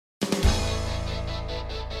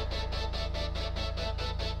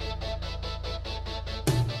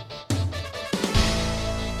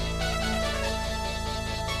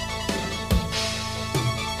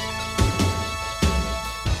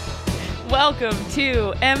welcome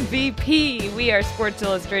to MVP. We are Sports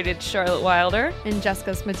Illustrated's Charlotte Wilder. And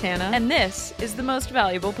Jessica Smetana. And this is the Most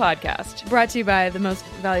Valuable Podcast. Brought to you by the Most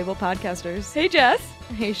Valuable Podcasters. Hey, Jess.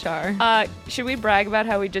 Hey, Char. Should we brag about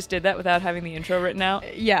how we just did that without having the intro written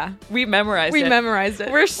out? Yeah. We memorized it. We memorized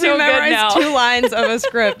it. We're so good now. 2 lines of a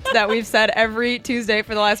script that we've said every Tuesday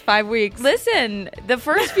for the last 5 weeks. Listen, the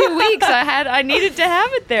first few weeks I needed to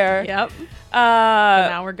have it there. Yep. But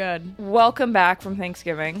now we're good. Welcome back from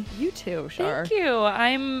Thanksgiving. You too, Char. Thank you.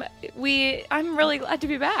 I'm really glad to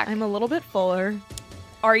be back. I'm a little bit fuller.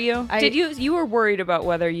 Are you? You were worried about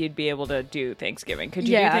whether you'd be able to do Thanksgiving. Could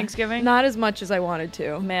you do Thanksgiving? Not as much as I wanted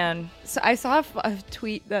to. Man. So I saw a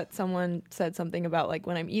tweet that someone said something about, like,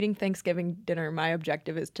 when I'm eating Thanksgiving dinner, my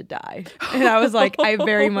objective is to die. And I was like, I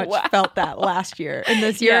very much felt that last year. And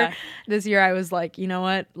this year I was like, you know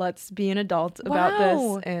what? Let's be an adult about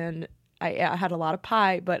this. And I had a lot of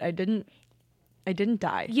pie, but I didn't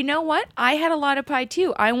die. You know what? I had a lot of pie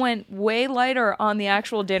too. I went way lighter on the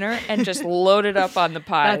actual dinner and just loaded up on the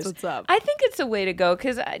pies. That's what's up. I think it's a way to go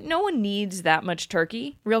because no one needs that much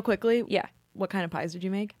turkey. Real quickly, yeah. What kind of pies did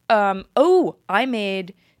you make? I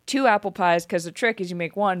made 2 apple pies because the trick is you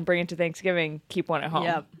make one, bring it to Thanksgiving, keep one at home.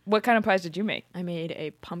 Yep. What kind of pies did you make? I made a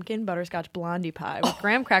pumpkin butterscotch blondie pie with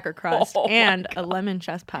graham cracker crust and a lemon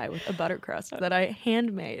chess pie with a butter crust that I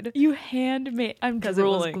handmade. You handmade? I'm drooling. Because it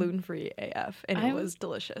was gluten-free AF and it was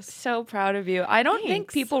delicious. So proud of you. I don't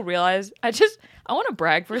think people realize. I want to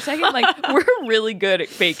brag for a second. Like, we're really good at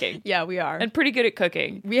baking. Yeah, we are. And pretty good at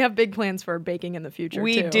cooking. We have big plans for baking in the future,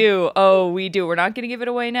 We do. Oh, we do. We're not going to give it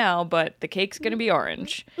away now, but the cake's going to be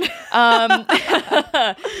orange.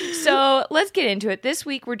 So let's get into it. This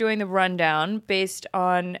week we're doing the rundown based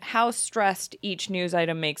on how stressed each news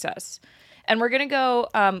item makes us. And we're going to go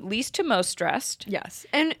least to most stressed. Yes.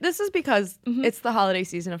 And this is because it's the holiday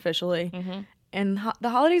season officially. Mm-hmm. And the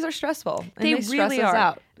holidays are stressful. And they stress really us are.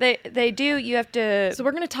 out. They do. You have to. So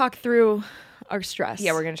we're going to talk through our stress.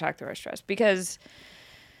 Yeah, we're going to talk through our stress because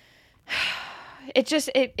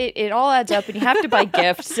it all adds up, and you have to buy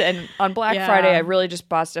gifts. And on Black Friday, I really just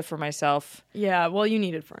bought stuff for myself. Yeah, well, you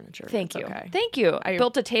needed furniture. Thank you. Okay. Thank you. I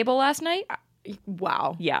built a table last night.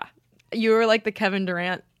 Wow. Yeah. You were like the Kevin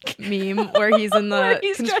Durant meme where he's in the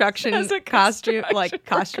construction costume,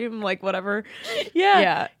 like whatever.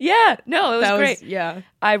 Yeah. No, it was great.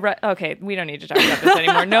 Okay, we don't need to talk about this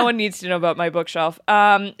anymore. No one needs to know about my bookshelf.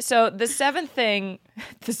 So the seventh thing.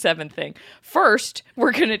 First,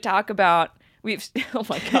 we're going to talk about. Oh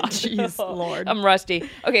my God. Jeez, Lord. I'm rusty.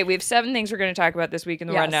 Okay, we have 7 things we're going to talk about this week in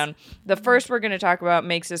the rundown. The first we're going to talk about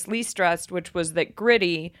makes us least stressed, which was that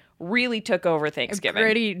Gritty really took over Thanksgiving.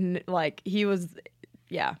 Gritty, like, he was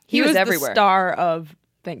everywhere. The star of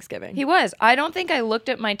Thanksgiving. He was. I don't think I looked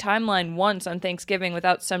at my timeline once on Thanksgiving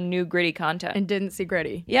without some new Gritty content. And didn't see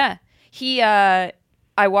Gritty. Yeah.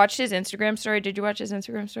 I watched his Instagram story. Did you watch his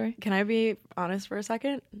Instagram story? Can I be honest for a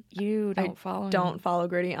second? You don't follow him. Don't follow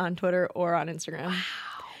Gritty on Twitter or on Instagram. Wow.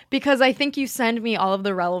 Because I think you send me all of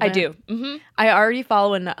the relevant. I do. Mm-hmm. I already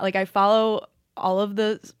follow, I follow all of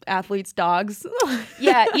the athletes' dogs.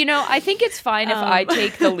 Yeah, I think it's fine if I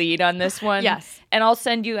take the lead on this one. Yes. And I'll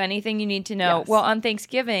send you anything you need to know. Yes. Well, on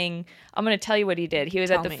Thanksgiving, I'm going to tell you what he did. He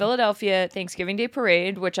was at the Philadelphia Thanksgiving Day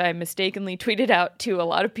Parade, which I mistakenly tweeted out to a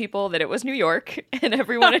lot of people that it was New York. And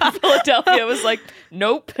everyone in Philadelphia was like,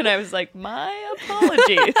 nope. And I was like, my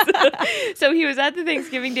apologies. So he was at the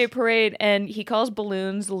Thanksgiving Day Parade, and he calls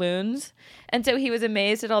balloons loons. And so he was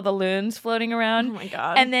amazed at all the loons floating around. Oh, my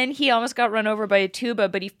God. And then he almost got run over by a tuba,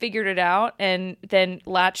 but he figured it out and then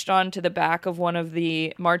latched on to the back of one of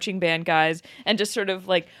the marching band guys and just sort of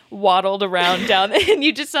like waddled around down. And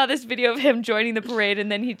you just saw this video of him joining the parade,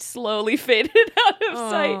 and then he slowly faded out of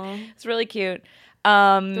sight. It's really cute.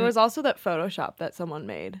 There was also that Photoshop that someone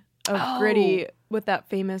made of Gritty with that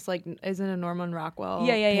famous, like, isn't a Norman Rockwell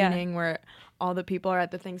painting where all the people are at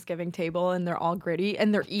the Thanksgiving table and they're all Gritty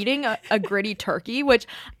and they're eating a Gritty turkey, which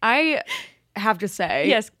I have to say,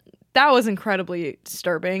 yes, that was incredibly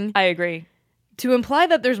disturbing. I agree. To imply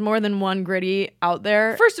that there's more than one Gritty out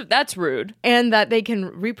there. First, that's rude. And that they can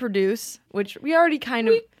reproduce, which we already kind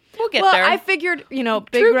of... We'll get there. I figured, Big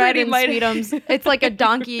Red and Sweetums, it's like a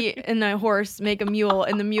donkey and a horse make a mule,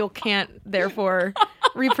 and the mule can't, therefore,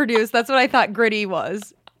 reproduce. That's what I thought Gritty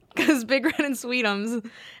was. Because Big Red and Sweetums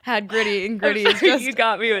had Gritty, and Gritty is just... You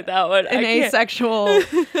got me with that one. An asexual,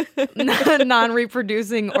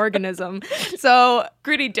 non-reproducing organism. So...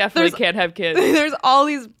 Gritty definitely can't have kids. There's all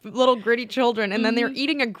these little Gritty children, and then they're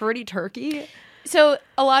eating a Gritty turkey. So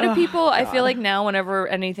a lot of people, I feel like now whenever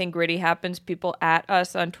anything gritty happens, people at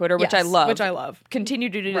us on Twitter, which I love. Which I love. Continue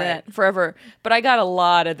to do that forever. But I got a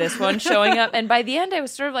lot of this one showing up. And by the end, I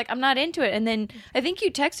was sort of like, I'm not into it. And then I think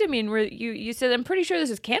you texted me and you said, I'm pretty sure this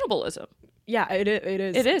is cannibalism. Yeah, it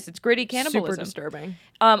is. It is. It's gritty cannibalism. Super disturbing.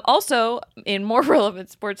 Also, in more relevant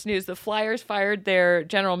sports news, the Flyers fired their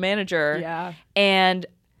general manager. Yeah. And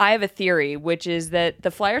I have a theory, which is that the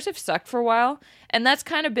Flyers have sucked for a while, and that's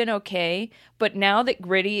kind of been okay. But now that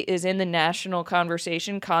gritty is in the national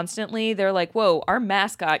conversation constantly, they're like, whoa, our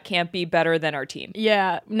mascot can't be better than our team.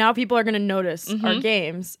 Yeah. Now people are going to notice our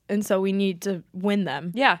games, and so we need to win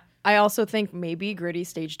them. Yeah. I also think maybe Gritty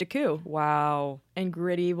staged a coup. Wow. And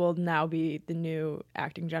Gritty will now be the new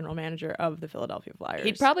acting general manager of the Philadelphia Flyers.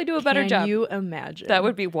 He'd probably do a better job. Can you imagine? That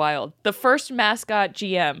would be wild. The first mascot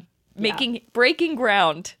GM. Breaking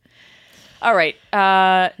ground. All right.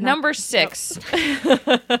 Number 6.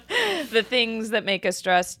 The things that make us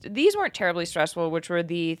stressed. These weren't terribly stressful, which were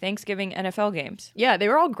the Thanksgiving NFL games. Yeah, they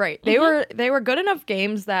were all great. They were good enough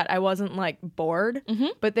games that I wasn't like bored,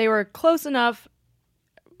 but they were close enough.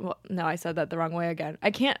 Well, no, I said that the wrong way again. I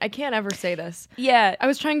can't ever say this. Yeah. I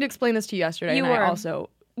was trying to explain this to you yesterday, and I also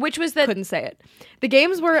which was that couldn't say it. The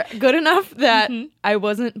games were good enough that I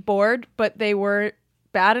wasn't bored, but they were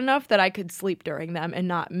bad enough that I could sleep during them and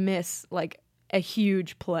not miss like a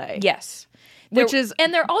huge play. Yes.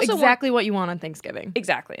 And they're also exactly what you want on Thanksgiving.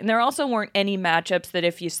 Exactly. And there also weren't any matchups that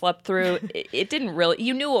if you slept through, it didn't really,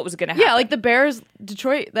 you knew what was going to happen. Yeah, like the Bears,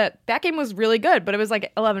 Detroit, that game was really good, but it was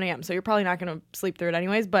like 11 a.m., so you're probably not going to sleep through it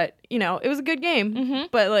anyways. But, it was a good game.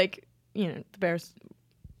 But like, the Bears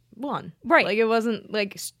won. Right. Like it wasn't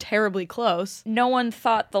like terribly close. No one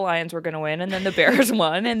thought the Lions were going to win, and then the Bears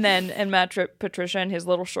won, and Matt Patricia and his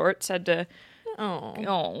little shorts had to,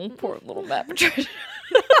 poor little Matt Patricia.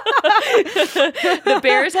 The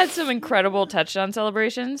Bears had some incredible touchdown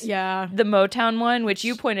celebrations. Yeah. The Motown one, which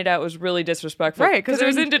you pointed out was really disrespectful. Right, because it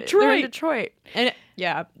was in Detroit. They're in Detroit. And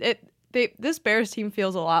this Bears team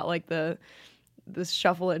feels a lot like this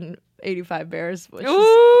shuffle in 85 Bears, which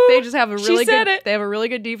they just have a really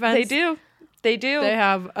good defense. They do. They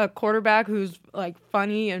have a quarterback who's like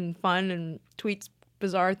funny and fun and tweets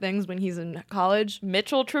bizarre things when he's in college.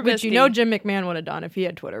 Mitchell Trubisky. Which Jim McMahon would have done if he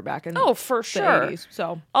had Twitter back in for sure. the 80s.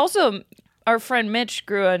 So also, our friend Mitch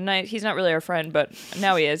grew a nice, he's not really our friend, but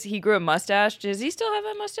now he is. He grew a mustache. Does he still have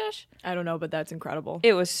a mustache? I don't know, but that's incredible.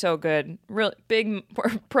 It was so good. Really big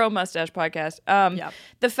pro mustache podcast. Yeah.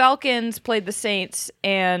 The Falcons played the Saints,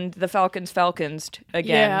 and the Falcons again.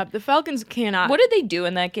 Yeah, the Falcons cannot. What did they do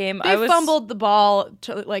in that game? They fumbled the ball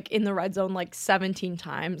in the red zone like 17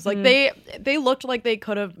 times. Like they looked like they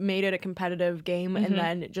could have made it a competitive game and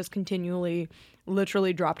then just continually,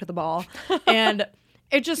 literally dropped the ball. And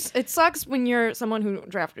it sucks when you're someone who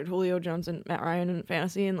drafted Julio Jones and Matt Ryan in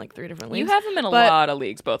fantasy in like 3 different leagues. You have them in a lot of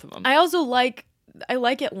leagues, both of them. I also like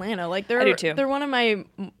Atlanta. Like I do too. They're one of my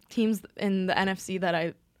teams in the NFC that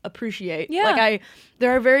I appreciate. Yeah. Like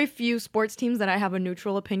there are very few sports teams that I have a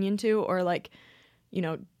neutral opinion to or like,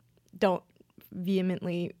 don't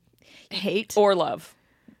vehemently hate or love.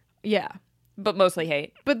 Yeah. But mostly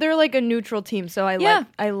hate. But they're like a neutral team, so I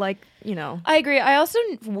like I agree. I also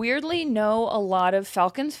weirdly know a lot of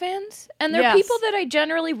Falcons fans, and they're people that I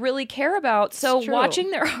generally really care about. So watching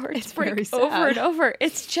their hearts break over and over,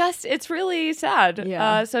 it's really sad.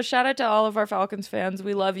 Yeah. So shout out to all of our Falcons fans.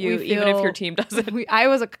 We love you, even if your team doesn't. I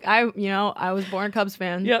was born a Cubs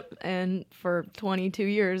fan. Yep. And for 22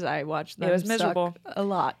 years, I watched them. It was miserable. Suck a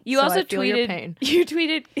lot. You also tweeted. You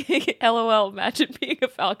tweeted, "LOL, imagine being a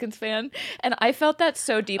Falcons fan," and I felt that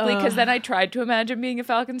so deeply because then I tried to imagine being a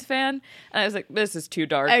Falcons fan. And I was like, this is too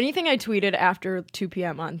dark. Anything I tweeted after 2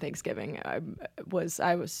 p.m. on Thanksgiving, I was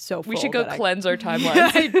so full. We should go cleanse our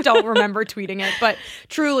timelines. I don't remember tweeting it, but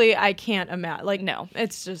truly, I can't imagine. Like, no.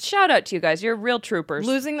 It's just... Shout out to you guys. You're real troopers.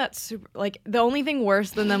 Losing that the only thing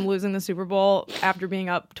worse than them losing the Super Bowl after being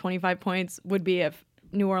up 25 points would be if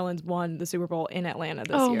New Orleans won the Super Bowl in Atlanta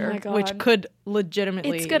this year, which could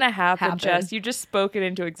legitimately It's going to happen, Jess. You just spoke it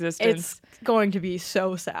into existence. It's going to be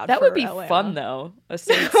so sad. That would be Atlanta. Fun, though. A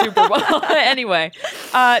Saints Super Bowl. Anyway,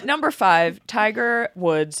 number 5, Tiger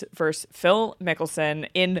Woods versus Phil Mickelson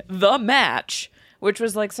in the match, which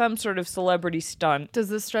was like some sort of celebrity stunt. Does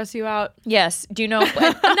this stress you out? Yes. Do you know?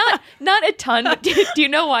 not a ton, but do you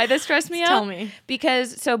know why this stressed me out? Tell me.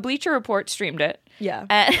 Because Bleacher Report streamed it. Yeah.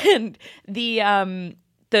 And the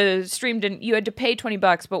the stream didn't. You had to pay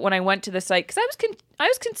 $20, but when I went to the site, because I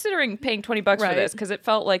was considering paying $20 for this because it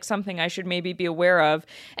felt like something I should maybe be aware of,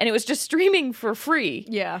 and it was just streaming for free.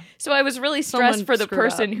 Yeah. So I was really stressed for the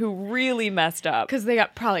person who really messed up because they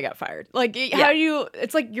probably got fired. Like, how do you?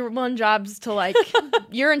 It's like your one job's to like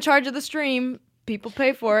you're in charge of the stream. People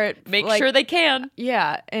pay for it. Make sure they can.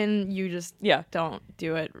 Yeah, and you just don't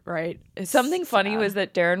do it right. It's something funny was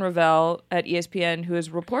that Darren Ravel at ESPN, who is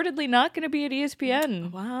reportedly not going to be at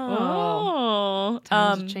ESPN. Wow.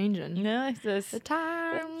 Times are changing. Yeah, the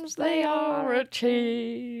times they are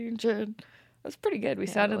a-changing. That's pretty good. We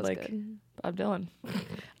sounded like Bob Dylan. Which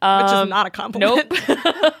is not a compliment. Nope.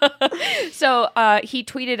 So he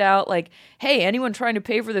tweeted out like, hey, anyone trying to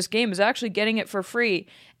pay for this game is actually getting it for free.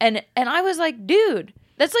 And I was like, dude,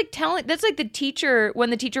 that's like the teacher when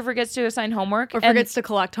the teacher forgets to assign homework. Or forgets to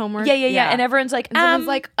collect homework. Yeah. And everyone's like,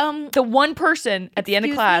 the one person at the end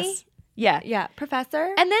of class. Me? Yeah,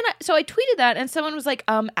 professor. And then, so I tweeted that, and someone was like,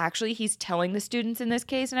 actually, he's telling the students in this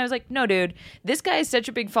case. And I was like, no, dude, this guy has such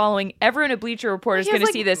a big following. Everyone at Bleacher Report is going to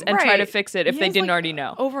see this and try to fix it if they didn't already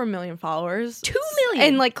know. Over 1 million followers. 2 million.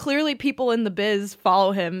 And like clearly people in the biz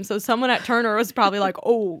follow him. So someone at Turner was probably like,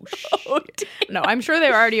 oh, shit. No, I'm sure they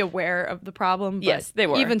were already aware of the problem. But yes, they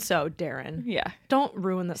were. Even so, Darren. Yeah. Don't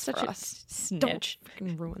ruin this such for a us. Snitch.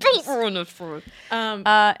 Don't ruin this. Don't ruin this for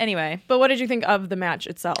us. Anyway. But what did you think of the match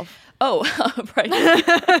itself? Oh, right.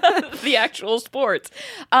 The actual sports.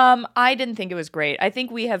 I didn't think it was great. I think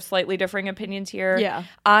we have slightly differing opinions here. Yeah.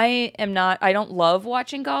 I don't love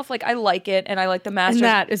watching golf. Like, I like it, and I like the Masters. And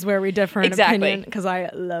that is where we differ in opinion, because I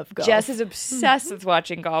love golf. Jess is obsessed with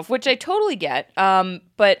watching golf, which I totally get.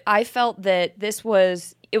 But I felt that it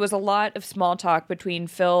was a lot of small talk between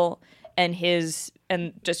Phil and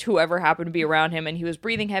just whoever happened to be around him, and he was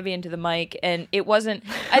breathing heavy into the mic, and it wasn't.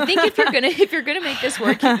 I think if you're gonna make this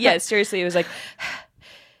work, seriously, it was like,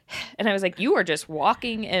 and I was like, you are just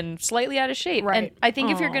walking and slightly out of shape. Right. And I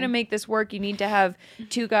think if you're gonna make this work, you need to have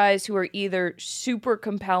two guys who are either super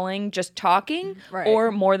compelling, just talking,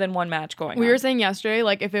 or more than one match going on. We were saying yesterday,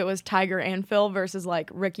 like if it was Tiger and Phil versus like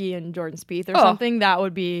Ricky and Jordan Spieth or something, that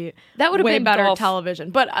would have way been better golf.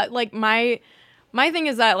 television. But like my thing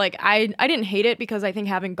is that like I didn't hate it because I think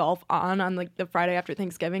having golf on like the Friday after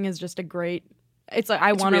Thanksgiving is just a great. It's like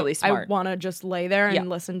I want to just lay there and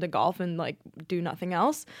listen to golf and like do nothing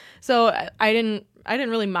else. So I didn't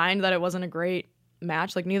really mind that it wasn't a great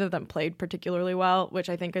match. Like neither of them played particularly well, which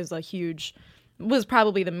I think was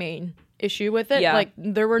probably the main issue with it. Yeah. Like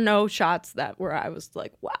there were no shots where I was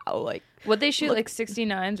like, wow, like would they shoot like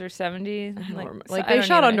 69s or 70s? Like they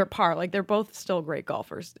shot under par. Like they're both still great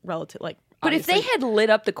golfers relative like. But obviously. If they had lit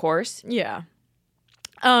up the course. Yeah.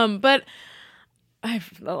 But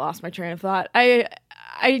I've lost my train of thought. I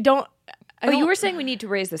don't. You were saying we need to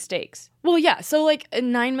raise the stakes. Well, yeah. So like a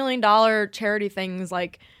 $9 million charity thing's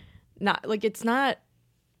like not like it's not.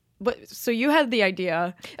 But so you had the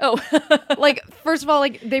idea. Oh, like first of all,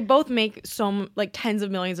 like they both make like tens of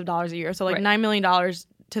millions of dollars a year. So like $9 million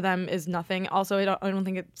to them is nothing. Also, I don't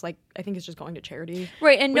think it's like I think it's just going to charity,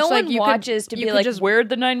 right? And no one watches to be like, where'd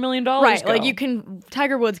the $9 million go? Right, like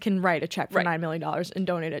Tiger Woods can write a check for $9 million and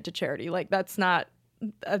donate it to charity. Like that's not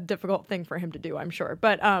a difficult thing for him to do, I'm sure.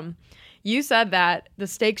 But you said that the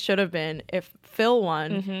stakes should have been if Phil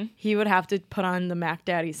won, he would have to put on the Mac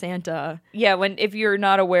Daddy Santa. Yeah, if you're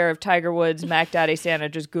not aware of Tiger Woods' Mac Daddy Santa,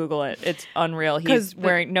 just Google it. It's unreal. He's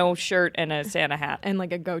wearing no shirt and a Santa hat and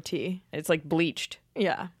like a goatee. It's like bleached.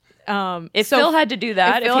 Yeah. If Phil had to do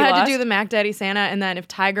that, if Phil had to do the Mac Daddy Santa, and then if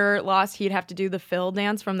Tiger lost, he'd have to do the Phil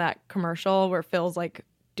dance from that commercial where Phil's like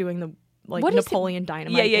doing the like Napoleon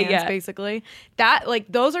Dynamite dance, basically. That like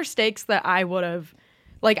those are stakes that I would have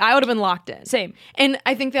been locked in. Same. And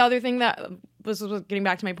I think the other thing that was getting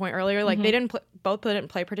back to my point earlier, like they both didn't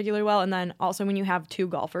play particularly well, and then also when you have two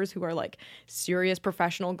golfers who are like serious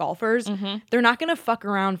professional golfers, they're not gonna fuck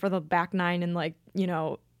around for the back nine and like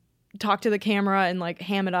talk to the camera and like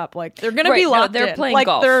ham it up. Like they're gonna be locked in. They're playing like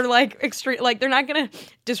golf. They're like extreme. Like they're not gonna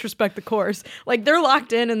disrespect the course. Like they're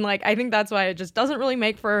locked in, and like I think that's why it just doesn't really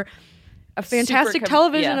make for a fantastic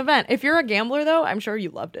television event. If you're a gambler, though, I'm sure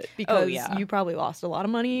you loved it because you probably lost a lot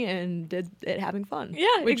of money and did it having fun.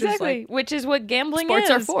 Yeah, exactly. Which is what gambling sports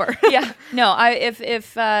are for. Yeah. No, if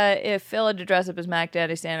Phil had to dress up as Mac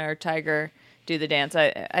Daddy Santa or Tiger do the dance,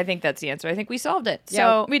 I think that's the answer. I think we solved it. Yeah,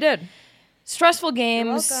 so we did. Stressful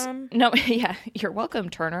games. You're welcome. No, yeah, you're welcome,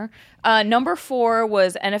 Turner. Number 4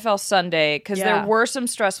 was NFL Sunday because there were some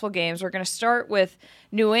stressful games. We're going to start with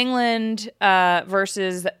New England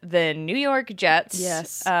versus the New York Jets.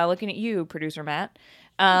 Yes. Looking at you, producer Matt.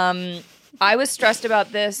 I was stressed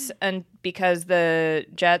about this because the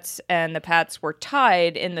Jets and the Pats were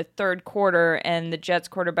tied in the third quarter, and the Jets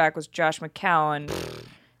quarterback was Josh McCown.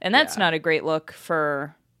 And that's not a great look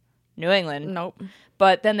for New England. Nope.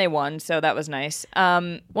 But then they won, so that was nice.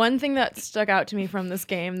 One thing that stuck out to me from this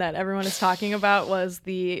game that everyone is talking about was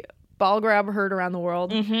the ball grab heard around the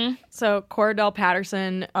world. Mm-hmm. So Cordell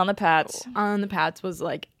Patterson on the Pats was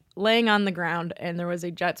like laying on the ground, and there was a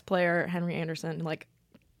Jets player, Henry Anderson, like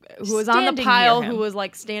who was on the pile, who was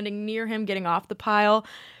like standing near him, getting off the pile.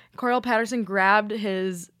 Cordell Patterson grabbed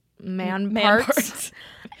his man parts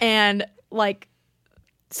and like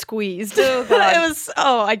squeezed. Oh, God. It was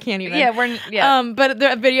I can't even. But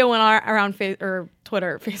the video went around Facebook.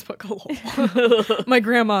 My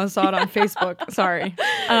grandma saw it on Facebook. Sorry.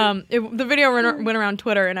 The video went around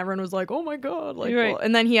Twitter, and everyone was like, "Oh my God!" Like, right.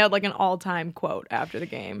 And then he had like an all-time quote after the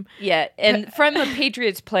game. Yeah, and from a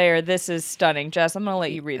Patriots player, this is stunning. Jess, I'm gonna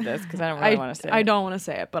let you read this because I don't really want to say it. I don't want to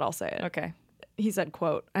say it, but I'll say it. Okay. He said,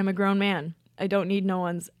 "Quote: I'm a grown man. I don't need no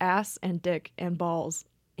one's ass and dick and balls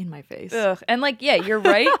in my face." Ugh. And like, yeah, you're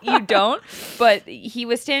right. You don't. But he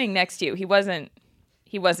was standing next to you. He wasn't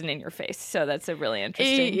in your face. So that's a really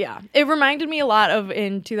interesting. It reminded me a lot of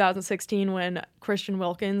in 2016 when Christian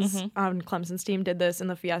Wilkins on Clemson's team did this in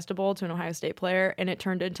the Fiesta Bowl to an Ohio State player, and it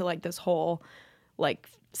turned into like this whole like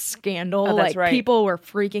scandal. Oh, that's right. People were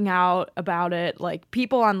freaking out about it. Like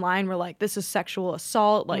people online were like, "This is sexual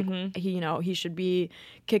assault. Like he should be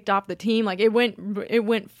kicked off the team." Like it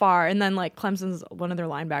went far. And then like Clemson's one of their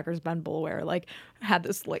linebackers, Ben Boulware, like had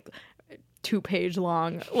this like 2-page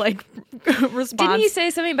long like response. Didn't he say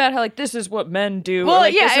something about how like this is what men do? Well,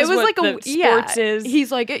 like, yeah, it was like sports is.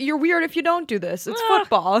 He's like, "You're weird if you don't do this. It's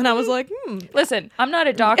football." And I was like, Listen, I'm not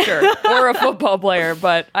a doctor or a football player,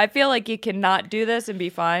 but I feel like you cannot do this and be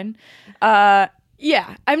fine.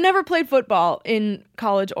 Yeah, I've never played football in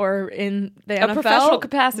college or in the NFL. Professional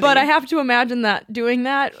capacity. But I have to imagine that doing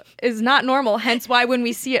that is not normal. Hence why when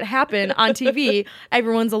we see it happen on TV,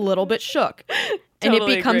 everyone's a little bit shook. And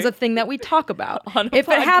Totally it becomes agree. a thing that we talk about. If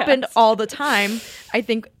it happened all the time, I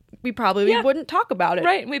think we probably wouldn't talk about it.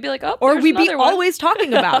 Right. And we'd be like, or we'd be always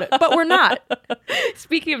talking about it, but we're not.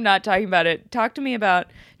 Speaking of not talking about it, talk to me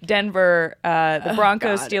about Denver, the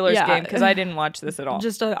Broncos-Steelers game, because I didn't watch this at all.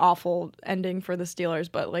 Just an awful ending for the Steelers,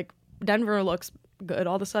 but like Denver looks good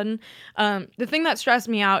all of a sudden. The thing that stressed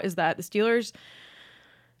me out is that the Steelers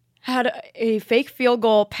had a fake field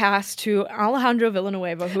goal pass to Alejandro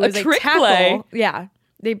Villanueva, who is a tackle. Play. Yeah.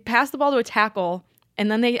 They passed the ball to a tackle,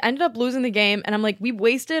 and then they ended up losing the game. And I'm like, we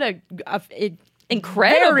wasted a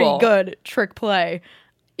incredible, very good trick play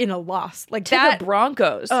in a loss. Like to that, the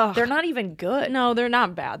Broncos. They're not even good. No, they're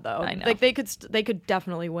not bad though. I know. Like they could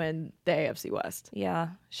definitely win the AFC West. Yeah.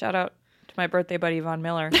 Shout out to my birthday buddy Von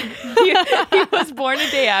Miller. he was born a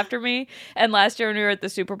day after me, and last year when we were at the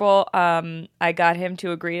Super Bowl, I got him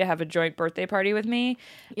to agree to have a joint birthday party with me.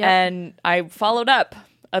 Yep. And I followed up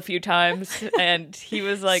a few times, and he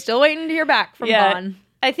was like, still waiting to hear back from Von.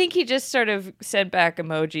 I think he just sort of sent back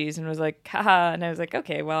emojis and was like, haha. And I was like,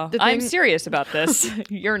 okay, well, I'm serious about this.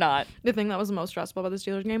 You're not. The thing that was the most stressful about the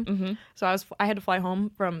Steelers game. So I had to fly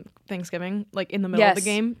home from Thanksgiving, like in the middle of the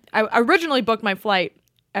game. I originally booked my flight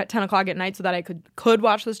at 10 o'clock at night so that I could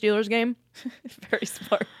watch the Steelers game. Very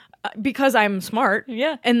smart. Because I'm smart.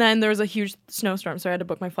 Yeah. And then there was a huge snowstorm, so I had to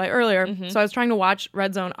book my flight earlier. So I was trying to watch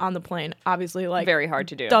Red Zone on the plane. Obviously, like very hard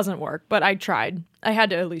to do. Doesn't work, but I tried. I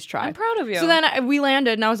had to at least try. I'm proud of you. So then we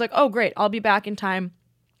landed, and I was like, "Oh, great! I'll be back in time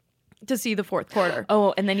to see the fourth quarter."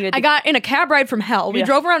 Oh, and then I got in a cab ride from hell. We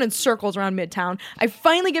drove around in circles around Midtown. I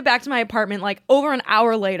finally get back to my apartment like over an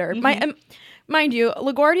hour later. Mind you,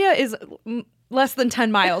 LaGuardia is less than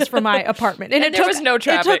 10 miles from my apartment. And there was no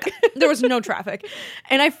traffic. There was no traffic.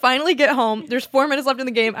 And I finally get home. There's 4 minutes left in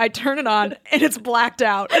the game. I turn it on, and it's blacked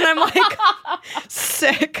out. And I'm like,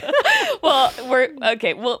 sick.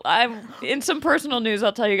 Well, I'm in some personal news.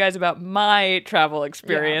 I'll tell you guys about my travel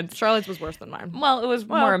experience. Yeah, Charlotte's was worse than mine. Well, it was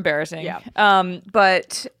more embarrassing. Yeah.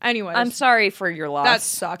 But anyways, I'm sorry for your loss. That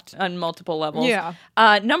sucked on multiple levels. Yeah.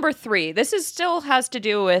 Number 3. This still has to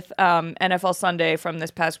do with NFL Sunday from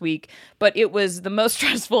this past week, but it was the most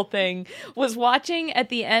stressful thing was watching at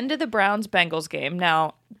the end of the Browns-Bengals game.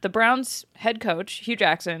 Now, the Browns head coach, Hugh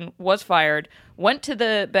Jackson, was fired, went to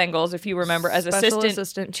the Bengals, if you remember, as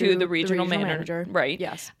assistant to the regional manager. Right.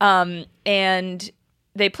 Yes. And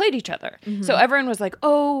they played each other. So everyone was like,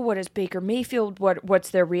 oh, what is Baker Mayfield?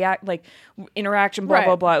 What's their interaction, blah,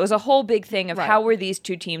 blah, blah. It was a whole big thing of how were these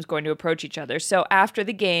two teams going to approach each other. So after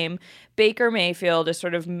the game, Baker Mayfield is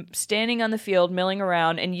sort of standing on the field, milling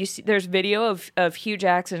around, and you see there's video of Hugh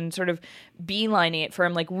Jackson sort of beelining it for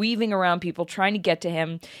him, like weaving around people, trying to get to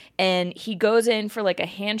him. And he goes in for like a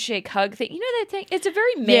handshake hug thing. You know that thing? It's a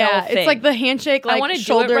very male thing. It's like the handshake, like I want to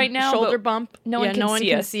shoulder, do it right now, shoulder bump. No one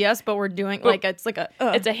can see us, but we're doing like it's like a.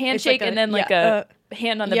 It's a handshake and then like a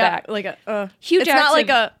hand on the back, like a. Hugh Jackson, it's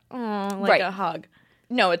not like a hug.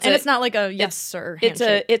 No, it's not like a yes sir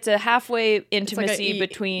handshake. It's a halfway intimacy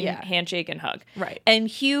between handshake and hug. Right. And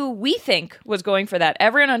Hugh, we think, was going for that.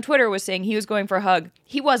 Everyone on Twitter was saying he was going for a hug.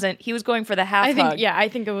 He wasn't. He was going for the hug. I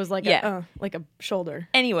think it was like a shoulder.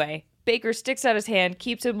 Anyway, Baker sticks out his hand,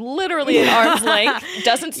 keeps him literally at arm's length,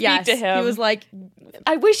 doesn't speak to him. He was like,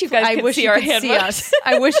 I wish you guys could see our hand.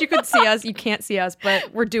 I wish you could see us. You can't see us,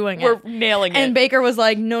 but we're doing it. We're nailing it. And Baker was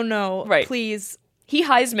like, no, please. He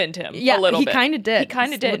Heisman'd him a little bit. He kind of did. He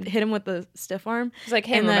kind of did. Hit him with the stiff arm. He's like,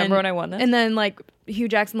 hey, remember when I won this? And then like Hugh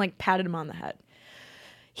Jackson like patted him on the head.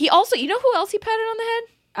 He also, you know who else he patted on the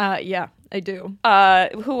head? Yeah, I do.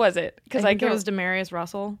 Who was it? Because I think it was Demarius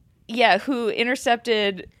Russell. Yeah, who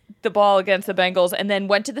intercepted the ball against the Bengals and then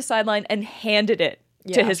went to the sideline and handed it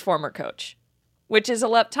to his former coach, which is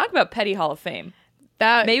talk about petty Hall of Fame.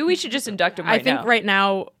 Maybe we should just induct him right now. I think right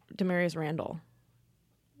now, Demarius Randall.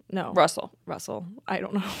 No. Russell. I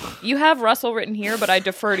don't know. You have Russell written here, but I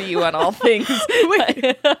defer to you on all things. What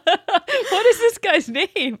is this guy's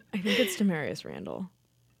name? I think it's Demarius Randall.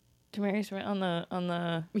 Demarius Randall on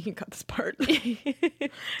the... We can cut this part.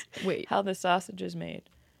 Wait. How the sausage is made.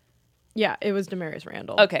 Yeah, it was Demarius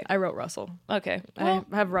Randall. Okay. I wrote Russell. Okay. Well,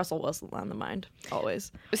 I have Russell Wilson on the mind,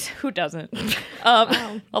 always. Who doesn't?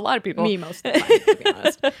 A lot of people. Me most of the time, to be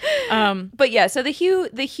honest. But yeah, so the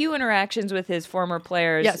Hugh interactions with his former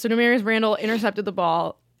players. Yeah, so Demarius Randall intercepted the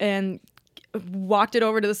ball and walked it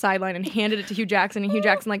over to the sideline and handed it to Hugh Jackson, and Hugh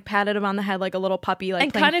Jackson like patted him on the head like a little puppy, like,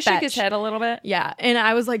 and kind of shook his head a little bit. Yeah, and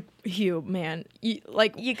I was like, Hugh, man, you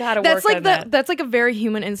gotta work on that. That's like a very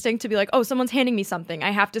human instinct to be like, oh, someone's handing me something,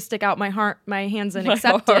 I have to stick out my hands and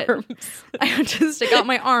accept it. I have to stick out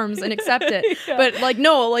my arms and accept it. Yeah. But like,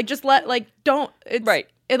 no, like just don't. It's right.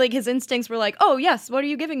 Like his instincts were like, oh yes, what are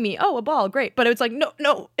you giving me? Oh, a ball, great. But it's like, no.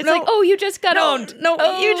 It's like, oh, you just got owned. No,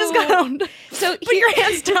 you just got owned. So put your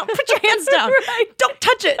hands down. Put your hands down. Right. Don't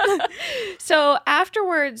touch it. So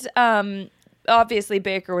afterwards, obviously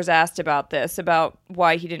Baker was asked about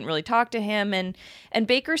why he didn't really talk to him, and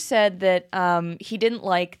Baker said that he didn't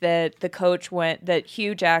like that that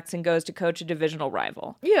Hugh Jackson goes to coach a divisional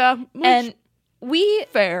rival. Yeah, and.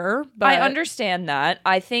 Fair, but I understand that.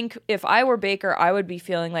 I think if I were Baker, I would be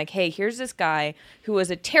feeling like, hey, here's this guy who was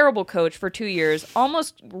a terrible coach for 2 years,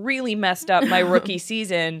 almost really messed up my rookie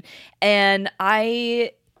season. And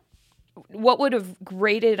what would have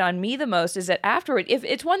grated on me the most is that afterward, if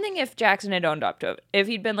it's one thing if Jackson had owned up to it, if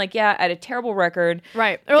he'd been like, yeah, I had a terrible record.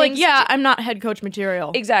 Right. Or like, yeah, I'm not head coach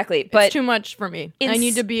material. Exactly. But it's too much for me. I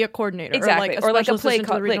need to be a coordinator. Exactly. Or like a play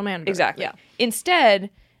coach, regional manager. Exactly. Yeah. Instead,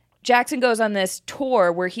 Jackson goes on this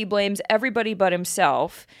tour where he blames everybody but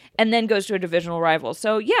himself and then goes to a divisional rival.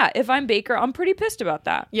 So, yeah, if I'm Baker, I'm pretty pissed about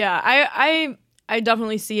that. Yeah, I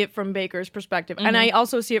definitely see it from Baker's perspective. Mm-hmm. And I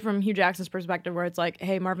also see it from Hugh Jackson's perspective where it's like,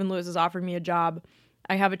 hey, Marvin Lewis has offered me a job.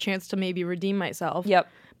 I have a chance to maybe redeem myself. Yep.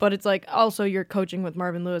 But it's like, also, you're coaching with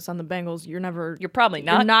Marvin Lewis on the Bengals. You're probably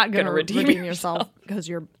not going to redeem yourself because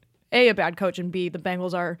you're, A, a bad coach, and B, the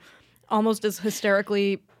Bengals are almost as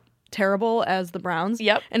hysterically terrible as the Browns.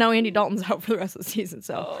 Yep. And now Andy Dalton's out for the rest of the season,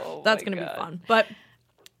 so that's going to be fun. But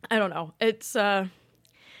I don't know. It's not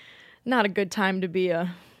a good time to be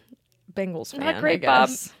a Bengals fan. Not great, Bob.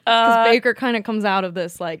 Because Baker kind of comes out of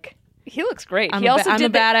this like, he looks great. I'm a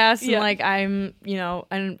badass, and like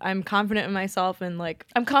I'm confident in myself, and like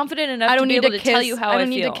I'm confident enough to be able to tell you how I feel. I don't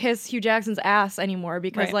need to kiss Hugh Jackson's ass anymore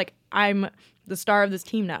because like I'm the star of this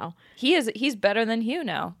team now. He's better than Hugh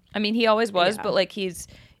now. I mean, he always was, but like he's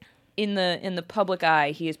in the public eye,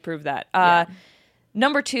 he has proved that.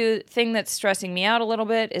 Number 2 thing that's stressing me out a little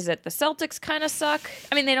bit is that the Celtics kind of suck.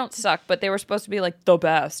 I mean, they don't suck, but they were supposed to be like the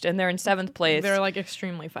best, and they're in 7th place. They're like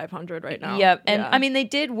extremely 500 right now. Yep, and I mean, they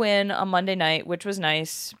did win on Monday night, which was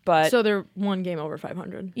nice, but so they're 1 game over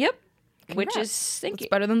 500. Yep. Congrats. Which is it's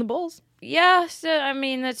better than the Bulls. Yeah, so, I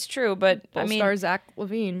mean that's true, but Bull star Zach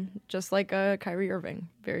LaVine, just like Kyrie Irving,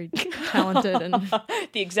 very talented and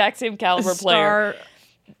the exact same caliber player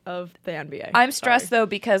of the NBA. I'm stressed though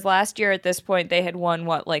because last year at this point they had won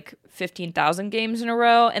 15,000 games in a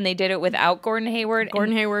row, and they did it without Gordon Hayward.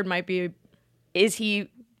 Gordon Hayward might be. Is he?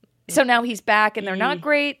 So now he's back, and they're not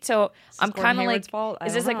great. So I'm kind of like,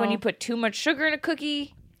 is this like when you put too much sugar in a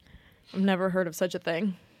cookie? I've never heard of such a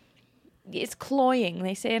thing. It's cloying.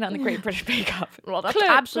 They say it on the Great British Bake Off. Well, that's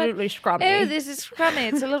absolutely scrummy. Oh, this is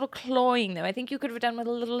scrummy. It's a little cloying, though. I think you could have done with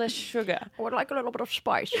a little less sugar. I would like a little bit of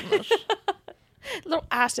spice in this. A little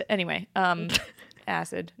acid. Anyway,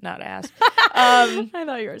 acid, not ass. I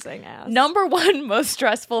thought you were saying ass. Number one most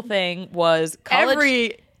stressful thing was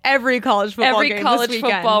college. Every college football game college this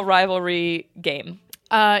weekend. football rivalry game.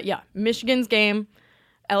 Michigan's game,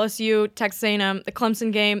 LSU, Texas A&M, the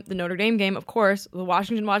Clemson game, the Notre Dame game, of course, the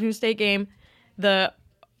Washington State game, the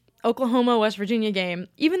Oklahoma West Virginia game,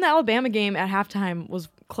 even the Alabama game at halftime was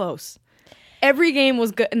close. Every game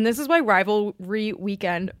was good, and this is why rivalry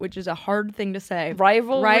weekend, which is a hard thing to say,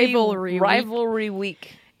 rivalry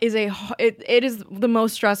week is it is the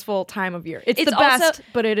most stressful time of year. It's the best, also,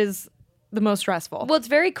 but it is the most stressful. Well, it's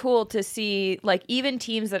very cool to see, like, even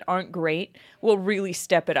teams that aren't great will really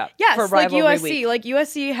step it up. Yes, for rivalry like USC. week. Like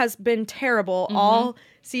USC has been terrible all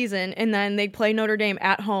season, and then they play Notre Dame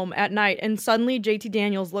at home at night, and suddenly JT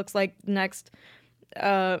Daniels looks like next.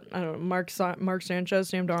 I don't know, Mark Sanchez,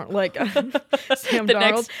 Sam Darnold, like Sam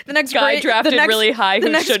Darnold, the next guy drafted really high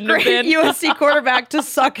who shouldn't have been USC quarterback to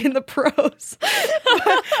suck in the pros.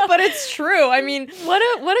 but it's true. I mean, what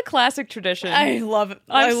a classic tradition. I love it.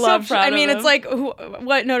 I'm so proud of him. It's like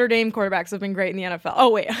what Notre Dame quarterbacks have been great in the NFL.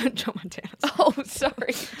 Oh wait, Joe Montana. Oh,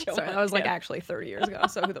 sorry. Sorry, that was like actually 30 years ago.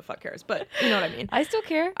 So who the fuck cares? But you know what I mean. I still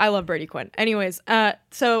care. I love Brady Quinn. Anyways,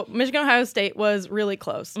 so Michigan Ohio State was really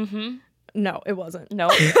close. Mm-hmm. No, it wasn't. No.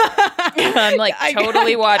 I'm like,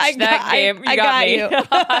 totally watched that game. You got me.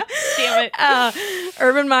 Damn it.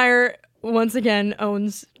 Urban Meyer once again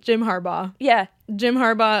owns Jim Harbaugh. Yeah. Jim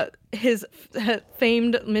Harbaugh, his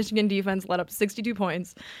famed Michigan defense let up 62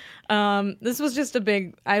 points. This was just a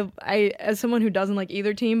big, I as someone who doesn't like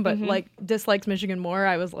either team, but like dislikes Michigan more,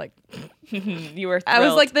 I was like, you were thrilled. I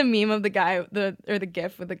was like the meme of the guy, or the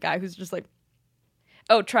gif with the guy who's just like,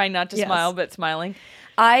 oh, trying not to smile, but smiling.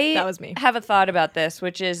 That was me. Have a thought about this,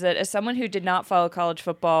 which is that as someone who did not follow college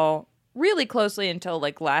football really closely until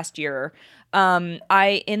like last year,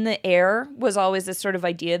 I in the air was always this sort of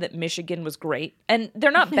idea that Michigan was great, and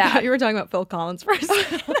they're not bad. You were talking about Phil Collins first.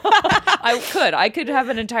 I could have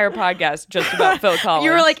an entire podcast just about Phil Collins.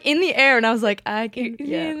 You were like in the air, and I was like, I can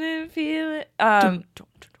feel it.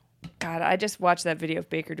 God, I just watched that video of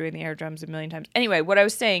Baker doing the air drums a million times. Anyway, what I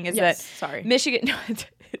was saying is that Michigan. No,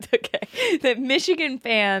 it's okay. That Michigan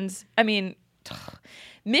fans. I mean,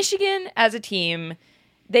 Michigan as a team.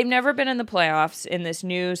 They've never been in the playoffs in this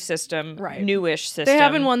new system, newish system. They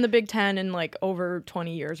haven't won the Big Ten in like over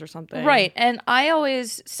 20 years or something. Right. And I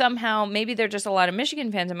always somehow, maybe there are just a lot of Michigan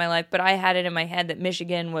fans in my life, but I had it in my head that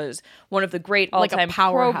Michigan was one of the great all-time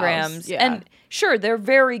programs. Yeah. And sure, they're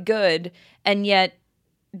very good, and yet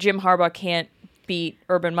Jim Harbaugh can't beat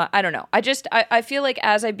Urban Meyer. I don't know. I feel like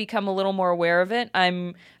as I become a little more aware of it,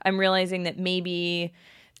 I'm realizing that maybe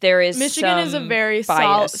there is Michigan is a very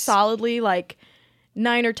solidly like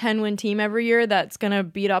 9 or 10 win team every year that's gonna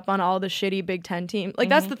beat up on all the shitty Big Ten teams. Like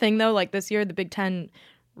that's the thing though. Like this year, the Big Ten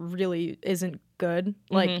really isn't good.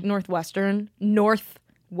 Like Northwestern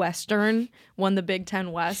won the Big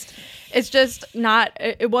Ten West. It's just not.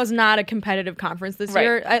 It was not a competitive conference this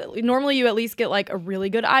year. Normally, you at least get like a really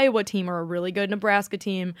good Iowa team or a really good Nebraska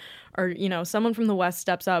team, or someone from the West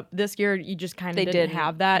steps up. This year, you just kind of didn't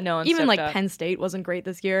have that. No one even like up. Penn State wasn't great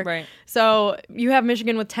this year. Right. So you have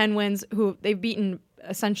Michigan with 10 wins, who they've beaten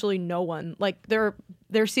essentially no one. Like their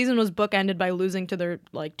season was bookended by losing to their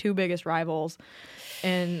like two biggest rivals.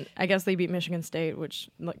 And I guess they beat Michigan State, which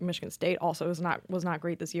like Michigan State also was not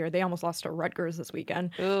great this year. They almost lost to Rutgers this weekend.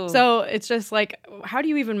 Ooh. So it's just like, how do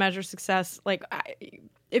you even measure success? Like,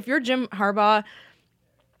 if you're Jim Harbaugh,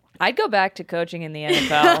 I'd go back to coaching in the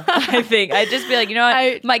NFL. I think I'd just be like, you know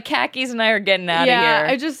what, my khakis and I are getting out of here. Yeah,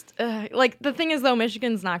 I just like the thing is though,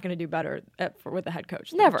 Michigan's not going to do better with the head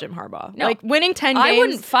coach. Never, Jim Harbaugh. No. Like winning 10 games. I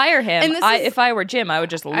wouldn't fire him. If I were Jim, I would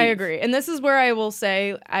just leave. I agree, and this is where I will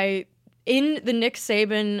say in the Nick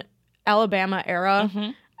Saban Alabama era,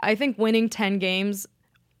 I think winning 10 games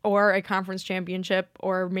or a conference championship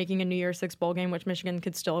or making a New Year's Six bowl game, which Michigan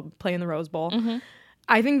could still play in the Rose Bowl,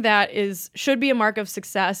 I think that should be a mark of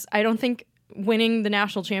success. I don't think winning the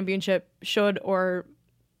national championship should or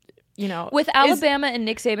with Alabama and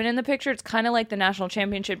Nick Saban in the picture, it's kind of like the national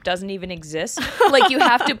championship doesn't even exist. Like you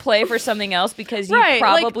have to play for something else because you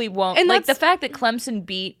probably won't. And like the fact that Clemson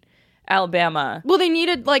beat Alabama. Well, they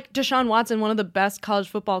needed like Deshaun Watson, one of the best college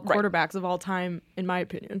football quarterbacks of all time, in my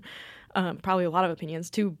opinion. Probably a lot of opinions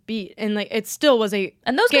to beat, and like it still was a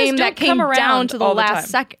game that came down to the last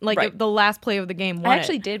second, like the last play of the game. I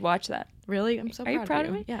actually did watch that. Really, I'm so. Are you proud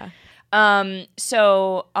of me? Yeah.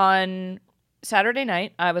 So on Saturday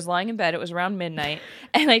night. I was lying in bed. It was around midnight.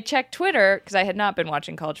 And I checked Twitter because I had not been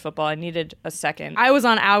watching college football. I needed a second. I was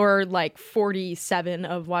on hour 47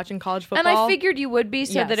 of watching college football. And I figured you would be,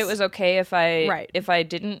 so that it was okay if I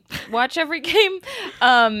didn't watch every game.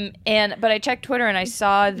 But I checked Twitter and I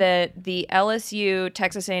saw that the LSU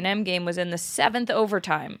Texas A&M game was in the 7th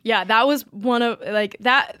overtime. Yeah, that was one of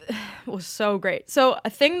that was so great. So a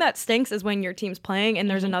thing that stinks is when your team's playing and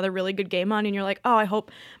there's another really good game on and you're like, oh, I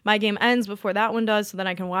hope my game ends before that one does so then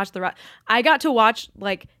I can watch the rest. I got to watch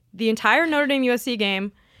the entire Notre Dame USC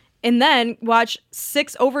game and then watch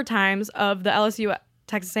 6 overtimes of the LSU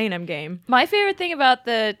Texas A&M game. My favorite thing about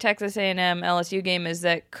the Texas A&M LSU game is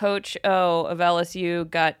that Coach O of LSU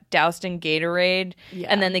got doused in Gatorade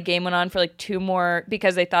and then the game went on for 2 more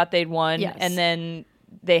because they thought they'd won and then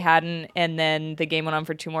they hadn't, and then the game went on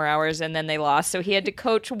for 2 more hours, and then they lost. So he had to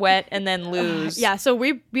coach wet and then lose. So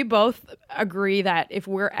we both agree that if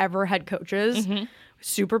we're ever head coaches,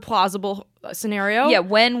 super plausible scenario. Yeah,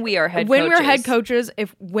 when we are head coaches. When we're head coaches,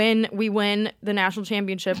 when we win the national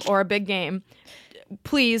championship or a big game,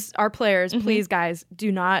 please, our players, please, guys,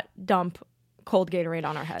 do not dump cold Gatorade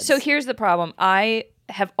on our heads. So here's the problem. I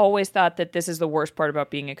have always thought that this is the worst part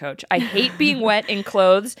about being a coach. I hate being wet in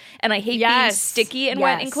clothes, and I hate being sticky and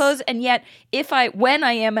wet in clothes. And yet, when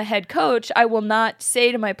I am a head coach, I will not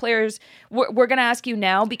say to my players, "We're going to ask you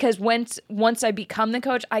now," because once I become the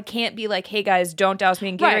coach, I can't be like, "Hey guys, don't douse me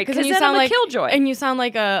in Gatorade," because then I'm a killjoy. And you sound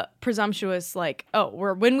like a presumptuous,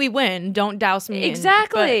 when we win, don't douse me.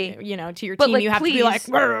 Exactly. But, to your team, you have to be like,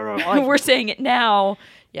 we're saying it now.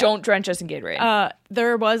 Yeah. Don't drench us in Gatorade.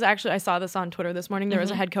 There was actually, I saw this on Twitter this morning, there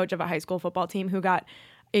was a head coach of a high school football team who got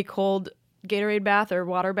a cold Gatorade bath or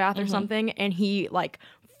water bath or something, and he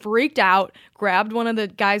freaked out, grabbed one of the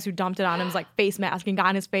guys who dumped it on him, face mask, and got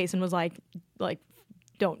in his face and was like,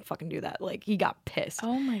 don't fucking do that. He got pissed.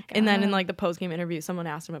 Oh my God. And then in the post-game interview, someone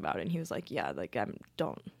asked him about it, and he was like, yeah,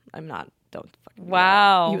 don't fucking do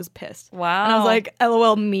that. He was pissed. Wow. And I was like,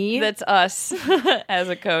 LOL, me? That's us as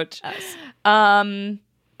a coach. Us.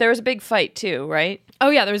 There was a big fight too, right? Oh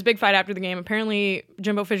yeah, there was a big fight after the game. Apparently,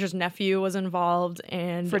 Jimbo Fisher's nephew was involved,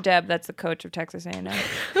 and for Deb, that's the coach of Texas A&M.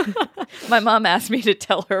 My mom asked me to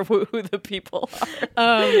tell her who the people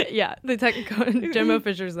are. Jimbo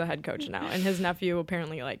Fisher's the head coach now, and his nephew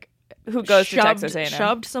apparently who goes to Texas A&M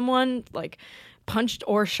shoved someone, punched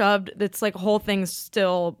or shoved. That's whole thing's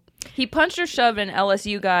still. He punched or shoved an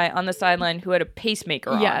LSU guy on the sideline who had a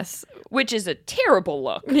pacemaker on. Yes. Which is a terrible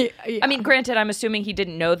look. Yeah. I mean, granted, I'm assuming he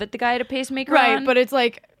didn't know that the guy had a pacemaker on. Right, but it's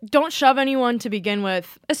don't shove anyone to begin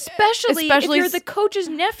with. Especially if you're the coach's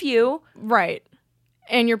nephew. Right.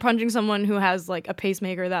 And you're punching someone who has, a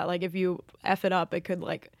pacemaker that, if you F it up, it could,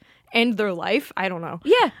 end their life. I don't know.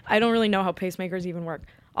 Yeah. I don't really know how pacemakers even work.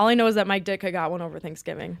 All I know is that Mike Ditka got one over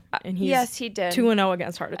Thanksgiving, and he's he did 2-0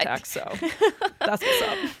 against heart attacks. So that's what's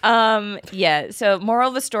up. Yeah. So moral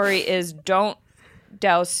of the story is don't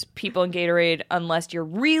douse people in Gatorade unless you're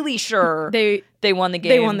really sure they won the game.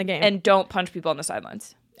 They won the game, and don't punch people on the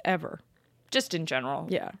sidelines ever. Just in general.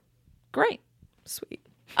 Yeah. Great. Sweet.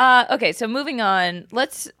 Okay. So moving on.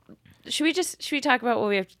 Should we talk about what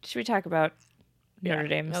we have? Should we talk about Notre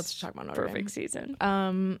Dame's let's talk about Notre perfect Dame.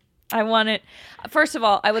 season? I want it. First of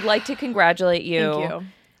all, I would like to congratulate you. Thank you.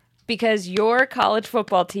 Because your college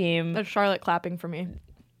football team. There's Charlotte clapping for me.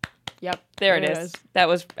 Yep. There it is. That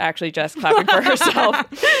was actually Jess clapping for herself.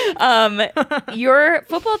 Your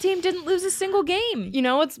football team didn't lose a single game. You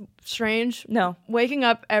know what's strange? No. Waking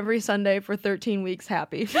up every Sunday for 13 weeks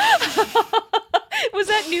happy. Was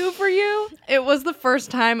that new for you? It was the first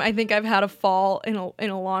time I think I've had a fall in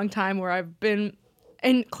a long time where I've been.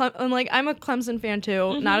 And I'm a Clemson fan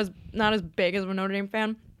too, not as big as a Notre Dame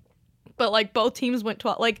fan, but both teams went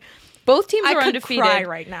 12. Both teams are undefeated. I could cry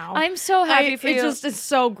right now. I'm so happy for you. It's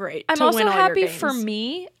so great. I'm also happy for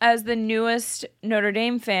me as the newest Notre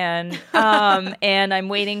Dame fan, and I'm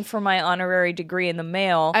waiting for my honorary degree in the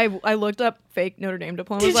mail. I looked up fake Notre Dame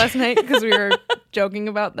diplomas last night because we were joking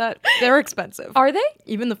about that. They're expensive. Are they?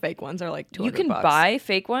 Even the fake ones are $200. You can buy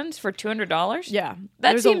fake ones for $200? Yeah.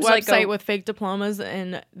 There's a website with fake diplomas,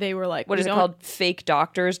 and they were what is it called?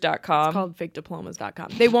 Fakedoctors.com? It's called fakediplomas.com.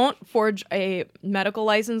 They won't forge a medical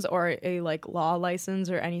license or a law license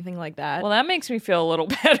or anything like that. Well, that makes me feel a little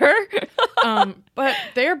better. But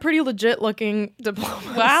they're pretty legit looking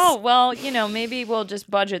diplomas. Wow. Well, maybe we'll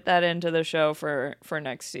just budget that into the show for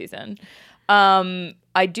next season.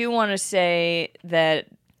 I do want to say that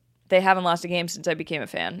they haven't lost a game since I became a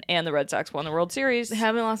fan, and the Red Sox won the World Series. They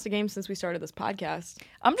haven't lost a game since we started this podcast.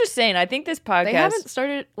 I'm just saying, I think this podcast... They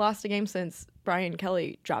haven't lost a game since Brian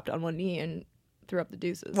Kelly dropped on one knee and threw up the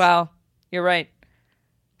deuces. Wow. You're right.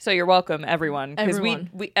 So you're welcome, everyone. Because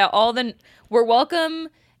we're welcome,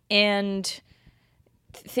 and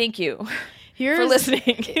thank you for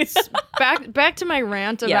listening. back to my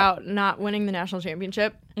rant about not winning the national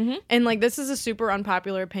championship. Mm-hmm. And like, this is a super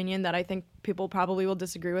unpopular opinion that I think people probably will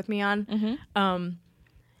disagree with me on. Mm-hmm.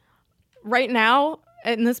 Right now,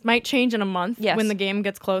 and this might change in a month when the game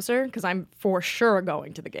gets closer, because I'm for sure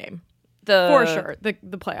going to the game. For sure. The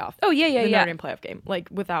playoff. Oh, yeah. The Notre Dame playoff game. Like,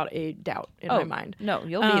 without a doubt in my mind. No,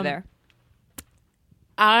 you'll be there.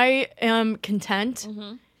 I am content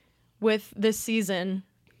with this season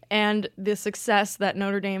and the success that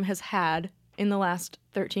Notre Dame has had in the last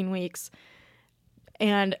 13 weeks.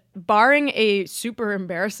 And barring a super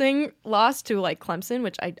embarrassing loss to, like, Clemson,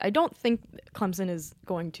 which I don't think Clemson is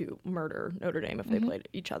going to murder Notre Dame if they played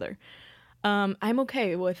each other. I'm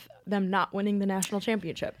okay with them not winning the national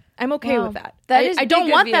championship. I'm okay with that. I don't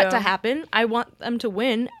want that to happen. I want them to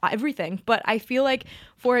win everything. But I feel like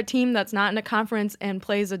for a team that's not in a conference and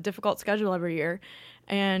plays a difficult schedule every year,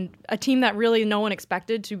 and a team that really no one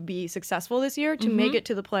expected to be successful this year, to make it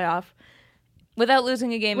to the playoff without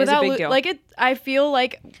losing a game is a big deal. I feel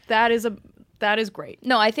like that is great.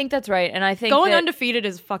 No, I think that's right, and I think going undefeated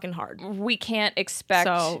is fucking hard. We can't expect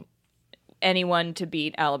anyone to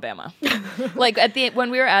beat Alabama. Like when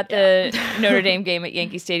we were at the Notre Dame game at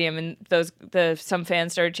Yankee Stadium, and some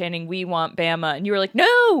fans started chanting, "We want Bama," and you were like,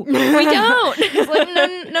 "No, we don't." It's like,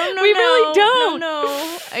 no, we really don't.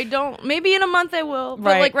 No, I don't. Maybe in a month I will,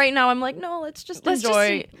 but like right now, I'm like, no. Let's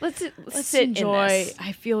enjoy. Let's sit enjoy. In this.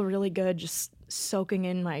 I feel really good just soaking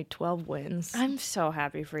in my 12 wins. I'm so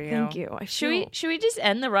happy for you. Thank you. Should we just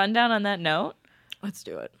end the rundown on that note? Let's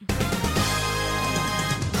do it.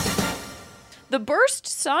 The Burst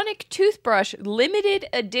Sonic Toothbrush Limited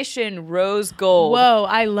Edition Rose Gold. Whoa,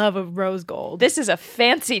 I love a rose gold. This is a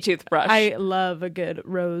fancy toothbrush. I love a good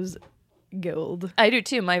rose gold. I do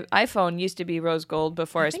too. My iPhone used to be rose gold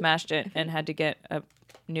before I smashed it and had to get a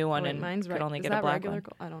new one, and mine's could only get a black one.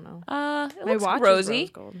 I don't know. It looks rosy.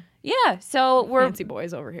 Rose gold. Yeah, so we're fancy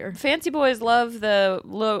boys over here. Fancy boys love the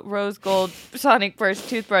rose gold Sonic Burst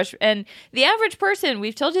toothbrush, and the average person,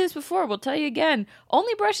 we've told you this before, we'll tell you again,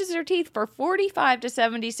 only brushes their teeth for 45 to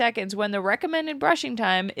 70 seconds when the recommended brushing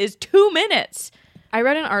time is 2 minutes. I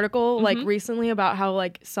read an article like recently about how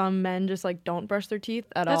like some men just like don't brush their teeth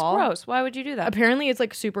at all. That's gross. Why would you do that? Apparently it's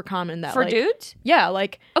like super common that for dudes? Yeah,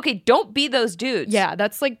 like okay, don't be those dudes. Yeah,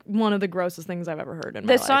 that's like one of the grossest things I've ever heard in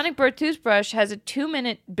my life. The Sonic Burst toothbrush has a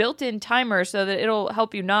 2-minute built-in timer so that it'll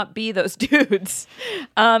help you not be those dudes.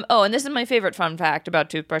 And this is my favorite fun fact about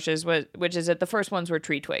toothbrushes, which is that the first ones were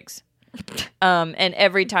tree twigs. And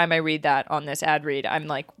every time I read that on this ad read, I'm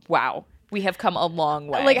like, wow, we have come a long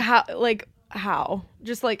way. How?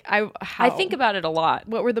 Just like how? I think about it a lot.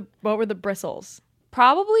 What were the bristles?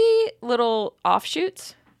 Probably little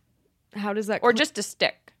offshoots. How does that? Or just a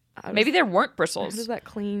stick. Maybe there weren't bristles. How does that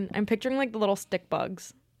clean? I'm picturing like the little stick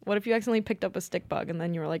bugs. What if you accidentally picked up a stick bug and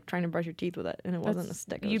then you were like trying to brush your teeth with it and it wasn't a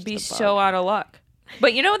stick? You'd be so out of luck.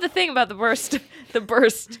 But you know the thing about the Burst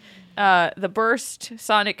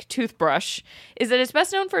Sonic toothbrush is that it's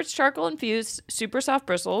best known for its charcoal-infused, super soft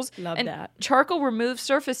bristles. Love and that. Charcoal removes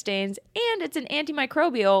surface stains, and it's an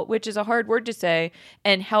antimicrobial, which is a hard word to say,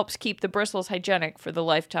 and helps keep the bristles hygienic for the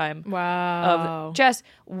lifetime. Wow. Jess,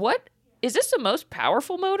 is this the most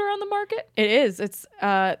powerful motor on the market? It is. It's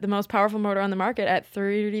the most powerful motor on the market at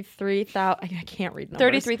 33,000. I can't read numbers.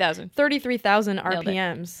 33,000. 33,000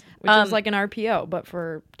 RPMs, which is like an RPO, but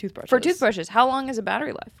for toothbrushes. For toothbrushes. How long is a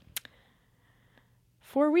battery life?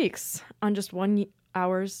 4 weeks on just 1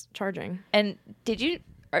 hour's charging. And did you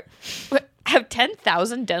have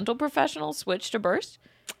 10,000 dental professionals switch to Burst?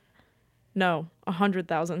 No,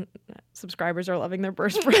 100,000 subscribers are loving their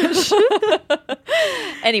Burst brush.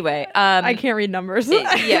 Anyway, I can't read numbers.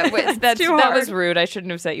 That was rude. I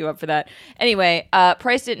shouldn't have set you up for that. Anyway,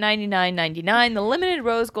 priced at $99.99, the limited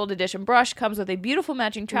rose gold edition brush comes with a beautiful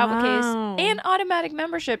matching travel case and automatic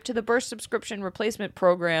membership to the Burst subscription replacement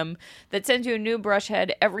program that sends you a new brush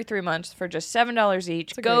head every 3 months for just $7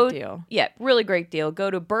 each. It's a great deal. Yeah, really great deal.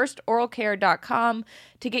 Go to burstoralcare.com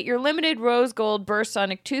to get your limited rose gold Burst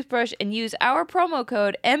Sonic toothbrush and use our promo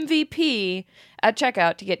code MVP at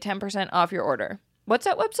checkout to get 10% off your order. What's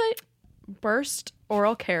that website?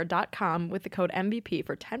 Burstoralcare.com with the code MVP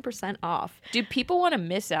for 10% off. Do people want to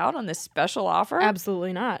miss out on this special offer?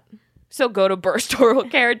 Absolutely not. So go to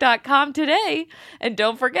burstoralcare.com today and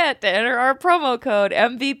don't forget to enter our promo code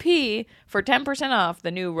MVP for 10% off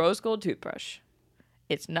the new rose gold toothbrush.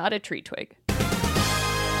 It's not a tree twig.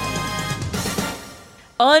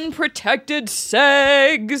 Unprotected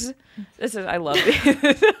segs. I love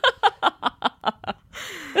these.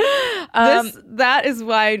 That is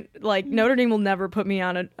why, like, Notre Dame will never put me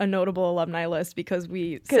on a notable alumni list because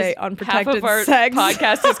we say unprotected half of our sex.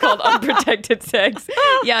 podcast is called Unprotected Sex.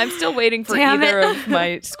 Yeah, I'm still waiting for either of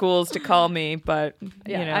my schools to call me, but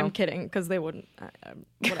yeah, you know. I'm kidding because they wouldn't.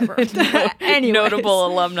 Whatever. Anyways. Notable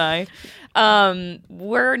alumni.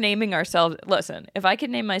 We're naming ourselves. Listen, if I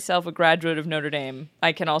can name myself a graduate of Notre Dame,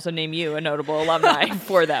 I can also name you a notable alumni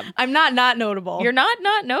for them. I'm not notable. You're not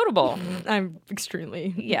notable. I'm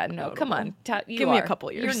extremely. Yeah, no, notable. Come on. Give me a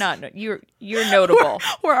couple years. You're not. You're notable.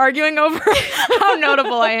 We're arguing over how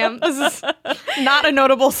notable I am. This is not a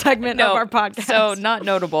notable segment of our podcast. So not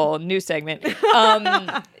notable. New segment.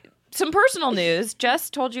 Some personal news. Jess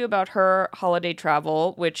told you about her holiday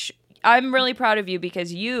travel, which I'm really proud of you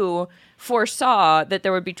because you foresaw that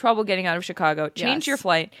there would be trouble getting out of Chicago, changed your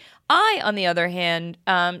flight. I, on the other hand,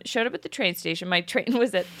 showed up at the train station. My train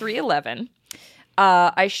was at 3:11.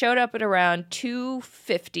 I showed up at around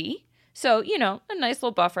 2:50. So, you know, a nice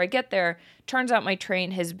little buffer. I get there. Turns out my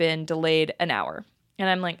train has been delayed an hour. And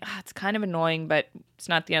I'm like, it's kind of annoying, but it's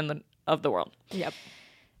not the end of the world. Yep.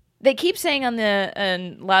 They keep saying on the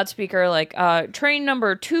loudspeaker, like, train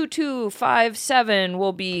number 2257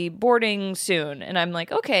 will be boarding soon. And I'm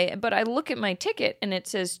like, okay, but I look at my ticket and it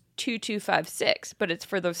says 2256, but it's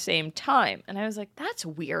for the same time. And I was like, that's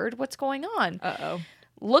weird. What's going on? Uh-oh.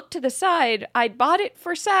 Look to the side. I bought it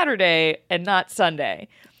for Saturday and not Sunday.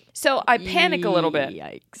 So I panic a little bit.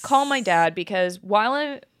 Yikes. Call my dad because while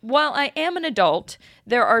I am an adult,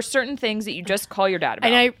 there are certain things that you just call your dad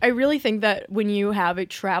about. And I really think that when you have a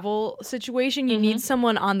travel situation, you need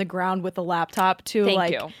someone on the ground with a laptop to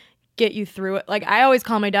get you through it. Like, I always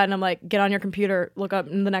call my dad and I'm like, get on your computer, look up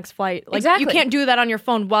in the next flight. Like, exactly. You can't do that on your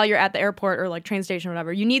phone while you're at the airport or like train station or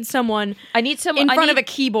whatever. You need someone. I need someone in front of a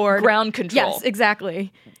keyboard. Ground control. Yes,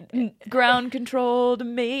 exactly. Ground control to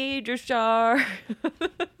Major Star.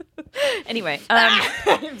 Anyway,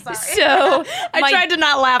 I'm sorry. So I tried to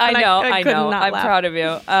not laugh. And I know. I'm proud of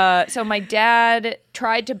you. So my dad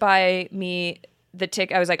tried to buy me the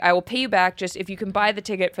ticket. I was like, I will pay you back just if you can buy the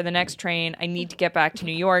ticket for the next train. I need to get back to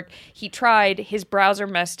New York. He tried. His browser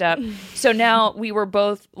messed up. So now we were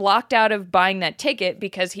both locked out of buying that ticket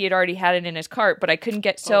because he had already had it in his cart, but I couldn't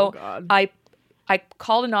get. So I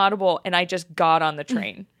called an audible and I just got on the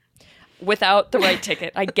train. Without the right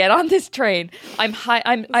ticket. I get on this train. I'm high.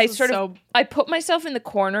 I put myself in the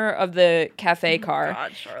corner of the cafe car.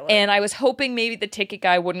 God, Charlotte. And I was hoping maybe the ticket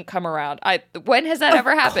guy wouldn't come around. When has that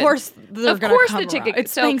ever happened? Of course they're going to come around.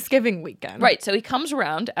 It's Thanksgiving weekend. Right. So he comes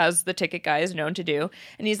around, as the ticket guy is known to do.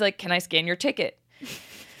 And he's like, can I scan your ticket?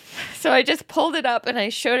 So I just pulled it up and I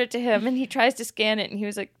showed it to him and he tries to scan it and he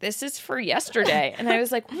was like, this is for yesterday. And I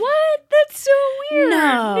was like, what? That's so weird.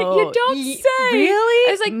 No. You don't say. Really?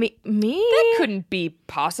 I was like, me? That couldn't be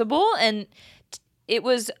possible. And it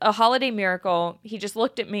was a holiday miracle. He just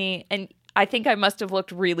looked at me and I think I must have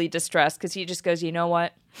looked really distressed because he just goes, you know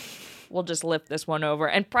what? We'll just lift this one over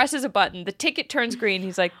and presses a button. The ticket turns green.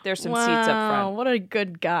 He's like, there's some seats up front. What a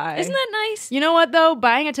good guy. Isn't that nice? You know what, though?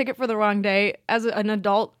 Buying a ticket for the wrong day as an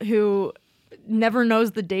adult who never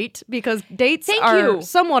knows the date because dates are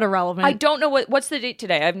somewhat irrelevant. I don't know what's the date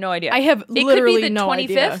today. I have no idea. I have literally no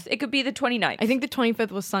idea. It could be the 25th. It could be the 29th. I think the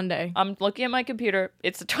 25th was Sunday. I'm looking at my computer.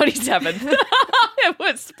 It's the 27th. It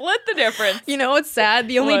would split the difference. You know what's sad?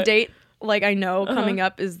 The only date like I know coming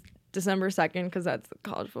up is December 2nd because that's the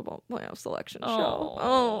college football playoff selection show.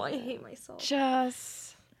 Oh, I hate myself.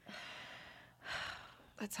 Just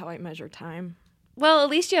that's how I measure time. Well, at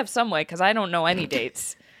least you have some way because I don't know any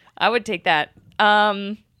dates. I would take that.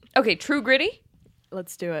 Okay, True Gritty.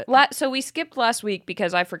 Let's do it. So we skipped last week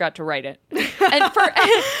because I forgot to write it.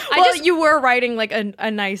 And you were writing like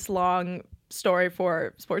a nice long story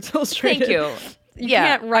for Sports Illustrated. Thank you.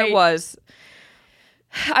 Can't write. I was.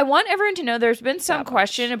 I want everyone to know there's been some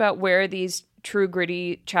question about where these True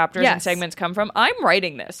Gritty chapters and segments come from. I'm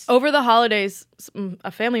writing this. Over the holidays,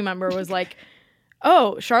 a family member was like,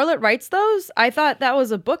 oh, Charlotte writes those? I thought that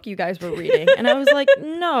was a book you guys were reading. And I was like,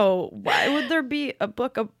 no, why would there be a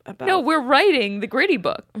book about... No, we're writing the Gritty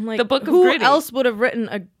book. I'm like, the book of who Gritty. Else would have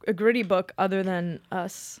written a Gritty book other than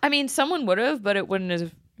us? I mean, someone would have, but it wouldn't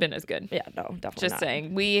have been as good. Yeah, no, definitely Just not.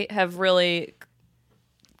 saying. We have really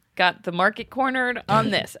got the market cornered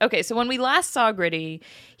on this. Okay, so when we last saw Gritty,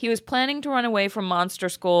 he was planning to run away from Monster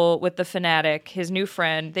School with the Fanatic, his new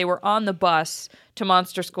friend. They were on the bus to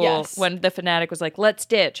Monster School when the Fanatic was like, let's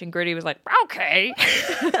ditch. And Gritty was like, okay.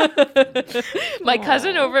 My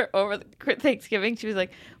cousin over Thanksgiving, she was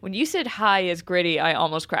like, when you said hi as Gritty, I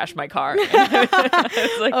almost crashed my car. I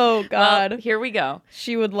was like, oh, God. Well, here we go.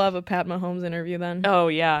 She would love a Pat Mahomes interview then. Oh,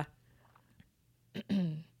 yeah.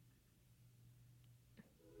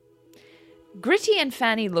 Gritty and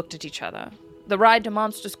Fanny looked at each other. The ride to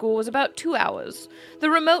Monster School was about 2 hours. The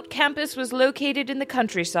remote campus was located in the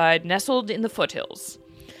countryside, nestled in the foothills.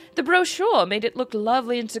 The brochure made it look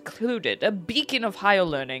lovely and secluded, a beacon of higher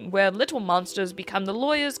learning, where little monsters become the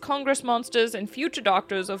lawyers, Congress monsters, and future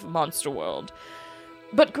doctors of Monster World.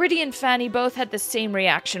 But Gritty and Fanny both had the same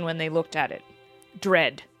reaction when they looked at it.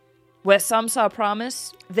 Dread. Where some saw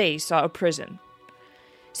promise, they saw a prison.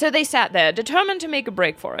 So they sat there, determined to make a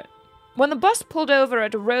break for it. When the bus pulled over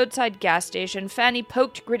at a roadside gas station, Fanny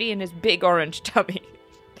poked Gritty in his big orange tummy.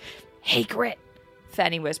 "Hey, Grit,"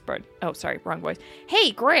 Fanny whispered. Oh, sorry, wrong voice.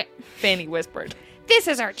 "Hey, Grit," Fanny whispered. "This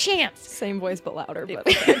is our chance." Same voice, but louder. But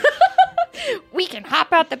 "We can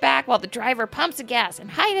hop out the back while the driver pumps the gas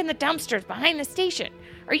and hide in the dumpsters behind the station.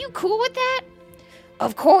 Are you cool with that?"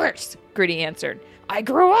 "Of course," Gritty answered. "I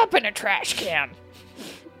grew up in a trash can."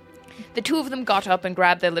 The two of them got up and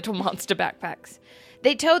grabbed their little monster backpacks.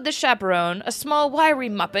 They told the chaperone, a small, wiry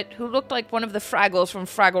Muppet who looked like one of the Fraggles from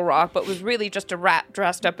Fraggle Rock but was really just a rat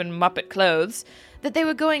dressed up in Muppet clothes, that they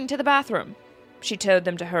were going to the bathroom. She told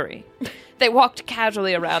them to hurry. They walked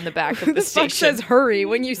casually around the back of the station. Fuck says hurry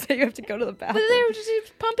when you say you have to go to the bathroom? But they were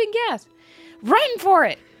just pumping gas. "Run for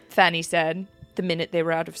it," Fanny said, the minute they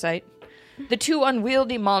were out of sight. The two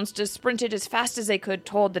unwieldy monsters sprinted as fast as they could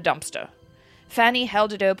toward the dumpster. Fanny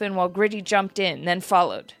held it open while Gritty jumped in, then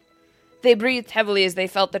followed. They breathed heavily as they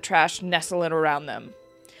felt the trash nestling around them.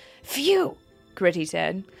 "Phew," Gritty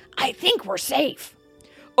said. "I think we're safe."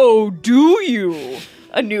 "Oh, do you?"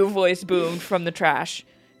 a new voice boomed from the trash.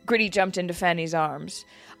 Gritty jumped into Fanny's arms.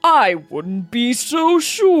 "I wouldn't be so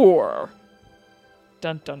sure."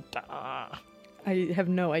 Dun dun dun. I have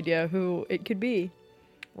no idea who it could be.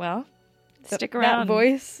 Well, stick around. That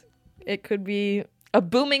voice, it could be a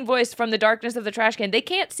booming voice from the darkness of the trash can. They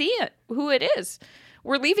can't see it, who it is.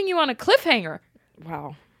 We're leaving you on a cliffhanger.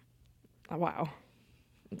 Wow. Wow.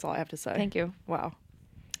 That's all I have to say. Thank you. Wow.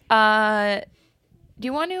 Do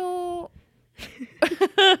you want to...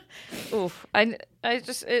 Oof.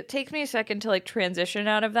 It takes me a second to transition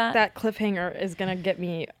out of that. That cliffhanger is going to get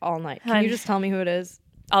me all night. Can you just tell me who it is?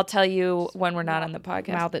 I'll tell you when we're not on the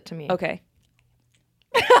podcast. Mouth it to me. Okay.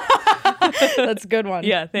 That's a good one.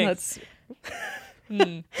 Yeah, thanks.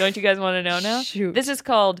 Don't you guys want to know now? Shoot. This is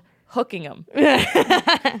called Hooking 'em.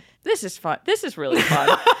 This is fun. This is really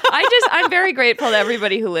fun. I'm very grateful to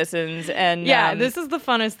everybody who listens. And yeah, this is the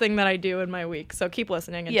funnest thing that I do in my week. So keep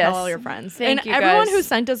listening and tell all your friends. Thank you, everyone guys. who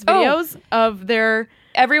sent us videos of their...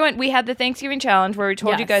 Everyone, we had the Thanksgiving challenge where we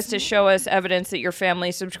told you guys to show us evidence that your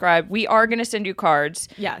family subscribed. We are going to send you cards.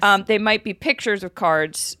 Yes. They might be pictures of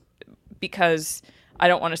cards because I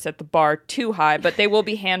don't want to set the bar too high, but they will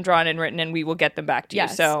be hand-drawn and written, and we will get them back to you.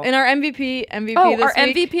 So, and our MVP this week. Our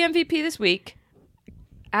MVP this week.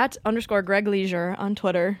 @_Greg Leisure on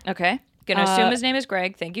Twitter. Okay. Gonna assume his name is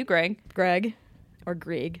Greg. Thank you, Greg. Greg. Or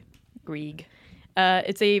Grieg. Grieg.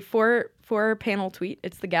 It's a four panel tweet.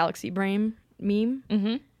 It's the Galaxy Brain meme.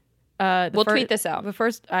 Mm-hmm. We'll tweet this out. The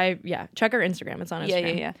first, check our Instagram. It's on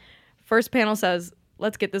Instagram. Yeah. First panel says,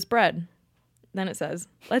 "Let's get this bread." Then it says,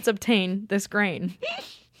 "Let's obtain this grain."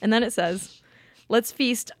 And then it says, "Let's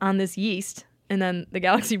feast on this yeast." And then the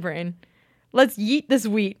Galaxy Brain, "Let's yeet this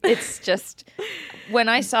wheat." It's just, when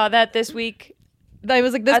I saw that this week, I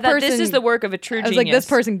was like, this is the work of a true genius. I was like, this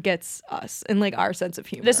person gets us and our sense of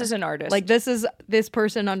humor. This is an artist. This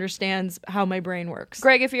person understands how my brain works.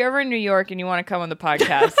 Greg, if you're ever in New York and you want to come on the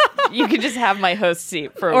podcast, you can just have my host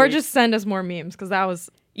seat for a or week. just send us more memes because that was...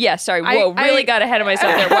 Yeah, sorry. Whoa, really got ahead of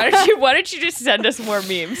myself there. Why don't you just send us more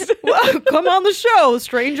memes? Well, come on the show,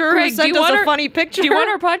 stranger. Greg, who sent us a funny picture. Do you want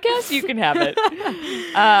our podcast? You can have it.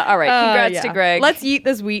 All right. Congrats to Greg. Let's eat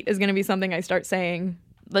this wheat is going to be something I start saying.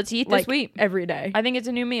 Let's eat this wheat every day. I think it's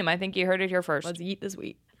a new meme. I think you heard it here first. Let's eat this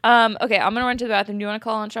wheat. Okay, I'm gonna run to the bathroom. Do you want to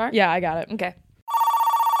call on Char? Yeah, I got it. Okay.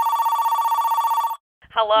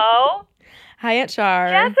 Hello? Hi, Aunt Char.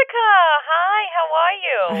 Jessica, hi, how are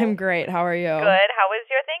you? I'm great. How are you? Good. How was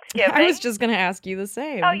your Thanksgiving? I was just going to ask you the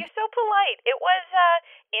same. Oh, you're so polite. It was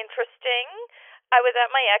interesting. I was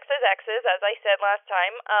at my ex's, as I said last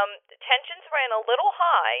time. Tensions ran a little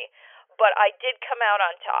high, but I did come out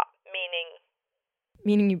on top, meaning...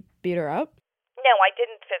 Meaning you beat her up? No, I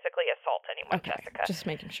didn't physically assault anyone, okay, Jessica. Just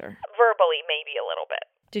making sure. Verbally, maybe a little bit.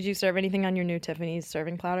 Did you serve anything on your new Tiffany's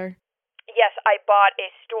serving platter? Yes, I bought a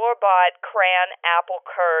store-bought crayon apple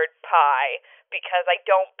curd pie because I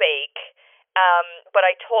don't bake, but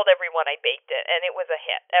I told everyone I baked it, and it was a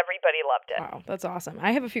hit. Everybody loved it. Wow, that's awesome.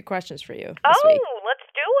 I have a few questions for you this week. Let's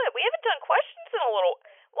do it. We haven't done questions in a little...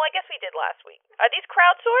 Well, I guess we did last week. Are these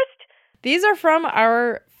crowdsourced? These are from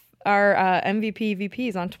our MVP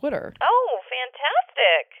VPs on Twitter. Oh,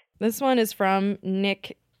 fantastic. This one is from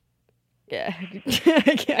Nick. Yeah,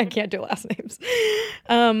 I can't do last names.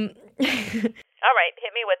 All right,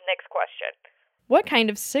 hit me with Nick's question. What kind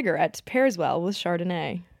of cigarette pairs well with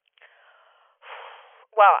Chardonnay?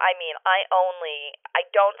 Well, I mean, I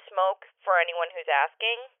don't smoke for anyone who's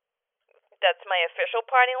asking. That's my official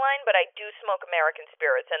party line, but I do smoke American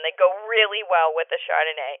spirits, and they go really well with the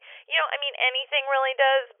Chardonnay. I mean, anything really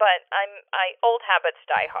does, but old habits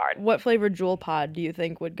die hard. What flavor Jewel Pod do you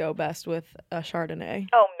think would go best with a Chardonnay?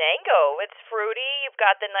 Oh, mango. It's fruity. You've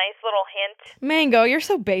got the nice little hint. Mango, you're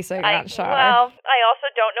so basic, Aunt Char. Well, I also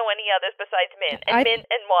don't know any others besides mint, and mint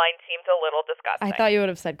and wine seems a little disgusting. I thought you would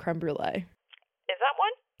have said creme brulee. Is that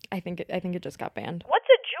one? I think it just got banned. What's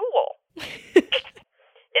a jewel?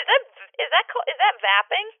 Is that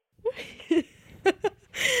vaping?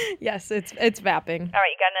 Yes, it's vaping. All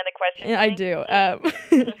right, you got another question? Yeah, I do.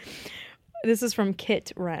 This is from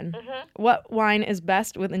Kit Wren. Mm-hmm. What wine is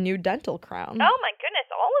best with a new dental crown? Oh my goodness!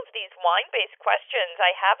 All of these wine-based questions.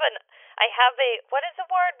 I have a what is the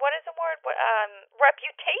word?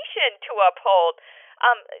 Reputation to uphold.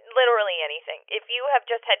 Literally anything. If you have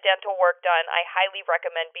just had dental work done, I highly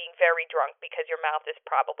recommend being very drunk because your mouth is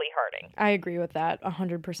probably hurting. I agree with that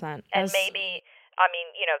 100%. And maybe, I mean,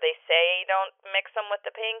 they say don't mix them with the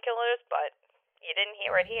painkillers, but you didn't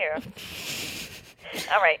hear it here.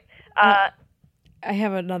 All right. I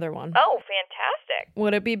have another one. Oh, fantastic.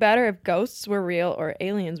 Would it be better if ghosts were real or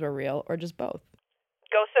aliens were real or just both?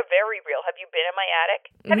 Ghosts are very real. Have you been in my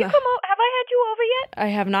attic? Have you come over? Have I had you over yet?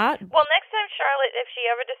 I have not. Well, next time, Charlotte, if she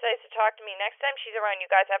ever decides to talk to me, next time she's around,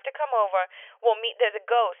 you guys have to come over. We'll meet. There's a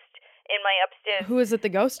ghost in my upstairs. Who is it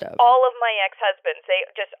the ghost of? All of my ex-husbands. They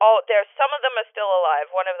just there's some of them are still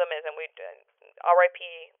alive. One of them isn't. R.I.P.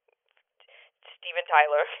 Steven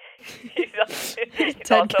Tyler. he's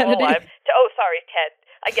Ted also Kennedy. alive. Oh, sorry, Ted.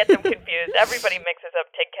 I get them confused. Everybody mixes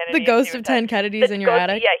up Ted Kennedy. The ghost of Ted Kennedys in your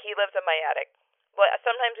attic? Yeah, he lives in my attic. Well,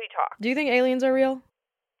 sometimes we talk. Do you think aliens are real?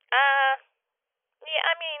 Yeah,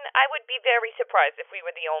 I mean, I would be very surprised if we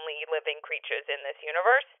were the only living creatures in this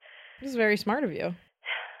universe. This is very smart of you.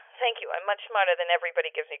 Thank you. I'm much smarter than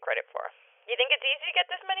everybody gives me credit for. You think it's easy to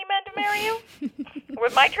get this many men to marry you?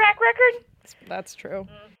 With my track record? That's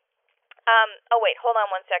true. Oh, wait, hold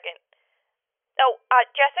on one second. Oh,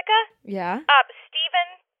 Jessica? Yeah?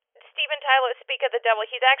 Steven Tyler, speak of the devil.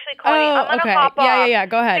 He's actually calling. Oh, I'm going to okay. hop off. Yeah.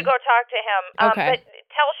 Go ahead. To go talk to him. Okay. But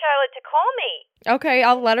tell Charlotte to call me. Okay,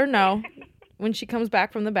 I'll let her know when she comes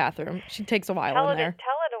back from the bathroom. She takes a while in there.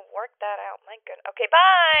 Tell her to work that out. My goodness. Okay,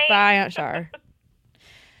 bye. Bye, Aunt Char.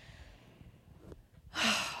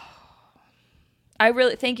 I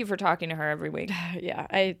really thank you for talking to her every week. Yeah,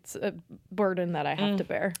 it's a burden that I have to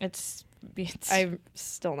bear. It's I'm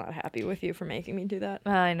still not happy with you for making me do that.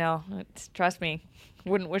 I know. Trust me.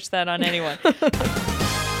 Wouldn't wish that on anyone.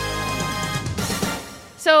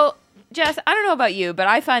 So, Jess, I don't know about you, but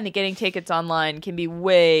I find that getting tickets online can be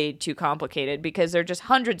way too complicated because there are just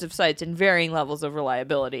hundreds of sites and varying levels of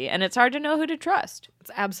reliability, and it's hard to know who to trust. That's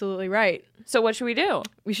absolutely right. So what should we do?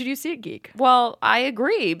 We should use SeatGeek. Well, I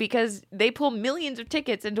agree because they pull millions of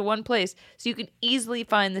tickets into one place so you can easily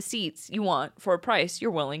find the seats you want for a price you're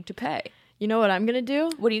willing to pay. You know what I'm going to do?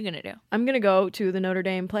 What are you going to do? I'm going to go to the Notre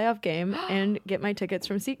Dame playoff game and get my tickets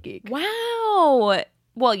from SeatGeek. Wow.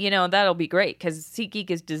 Well, that'll be great because SeatGeek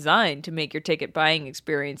is designed to make your ticket buying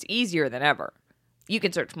experience easier than ever. You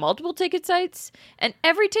can search multiple ticket sites, and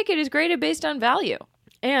every ticket is graded based on value.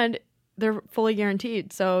 And they're fully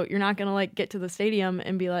guaranteed, so you're not going to get to the stadium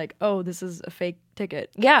and be like, oh, this is a fake ticket.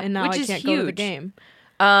 Yeah, and now which I is can't huge. go to the game.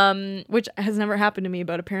 Which has never happened to me,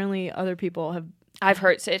 but apparently other people have. I've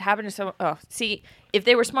heard it happened to someone. Oh, see, if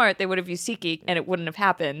they were smart, they would have used SeatGeek, and it wouldn't have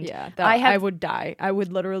happened. Yeah, I would die. I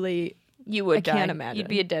would literally. You would die. I can't imagine. You'd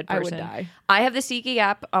be a dead person. I would die. I have the SeatGeek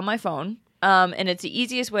app on my phone, and it's the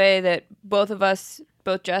easiest way that both of us,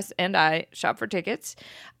 both Jess and I, shop for tickets.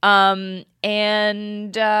 And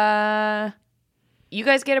you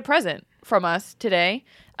guys get a present from us today.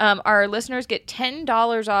 Our listeners get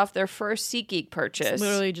 $10 off their first SeatGeek purchase. It's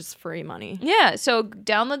literally just free money. Yeah, so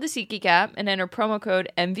download the SeatGeek app and enter promo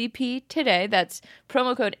code MVP today. That's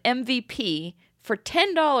promo code MVP for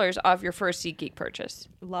 $10 off your first SeatGeek purchase.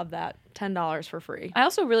 Love that. $10 for free. I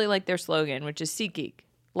also really like their slogan, which is SeatGeek.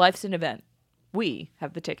 Life's an event. We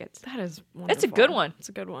have the tickets. That is wonderful. That's a good one. It's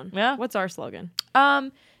a good one. Yeah. What's our slogan?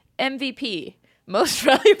 MVP. Most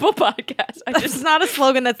valuable podcast. It's not a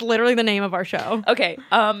slogan. That's literally the name of our show. Okay.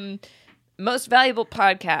 Most valuable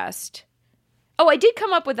podcast. Oh, I did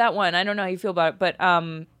come up with that one. I don't know how you feel about it, but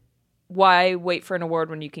why wait for an award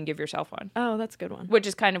when you can give yourself one? Oh, that's a good one. Which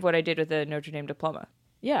is kind of what I did with the Notre Dame diploma.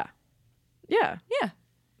 Yeah. Yeah. Yeah.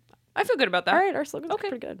 I feel good about that. All right, our slogan's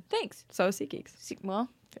pretty good. Thanks. So SeatGeeks. Well,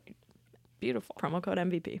 beautiful. Promo code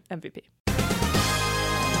MVP. MVP.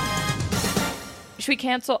 Should we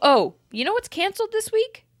cancel? Oh, you know what's canceled this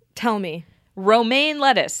week? Tell me. Romaine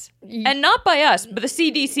lettuce. And not by us, but the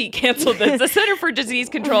CDC canceled this. The Center for Disease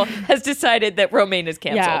Control has decided that romaine is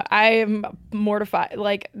canceled. Yeah, I am mortified.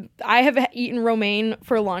 Like, I have eaten romaine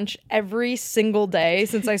for lunch every single day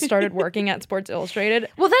since I started working at Sports Illustrated.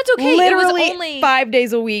 Well, that's okay. Literally it was only 5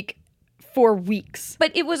 days a week for weeks.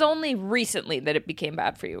 But it was only recently that it became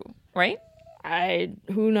bad for you, right?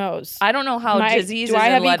 Who knows? I don't know how diseases do I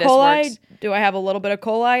have in lettuce E. coli? works. Do I have a little bit of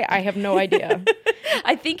coli? I have no idea.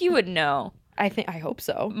 I think you would know. I hope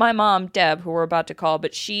so. My mom, Deb, who we're about to call,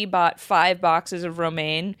 but she bought 5 boxes of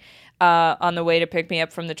romaine on the way to pick me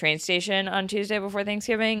up from the train station on Tuesday before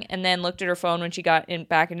Thanksgiving, and then looked at her phone when she got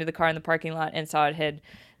back into the car in the parking lot and saw it had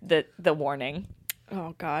the warning.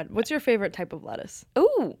 Oh, God. What's your favorite type of lettuce?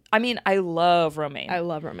 Ooh, I mean, I love romaine. I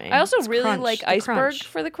love romaine. I also It's really crunch, like the iceberg crunch.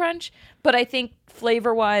 for the crunch, but I think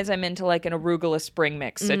flavor-wise, I'm into like an arugula spring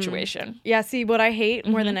mix situation. Yeah, see, what I hate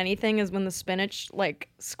more than anything is when the spinach, like,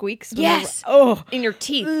 squeaks. Yes! Oh, In your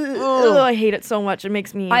teeth. I hate it so much. It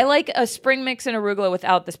makes me... I like a spring mix and arugula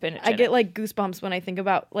without the spinach. I get, like, goosebumps when I think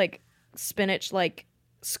about, like, spinach, like,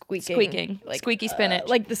 squeaking. Like, squeaky spinach.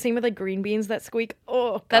 Like, the same with, like, green beans that squeak.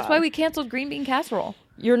 Oh, God. That's why we canceled green bean casserole.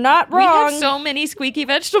 You're not We wrong. have so many squeaky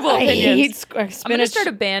vegetable I opinions. hate spinach. I'm going to start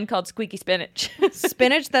a band called Squeaky Spinach.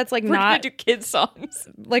 Spinach that's, like, We're going not... to do kids songs.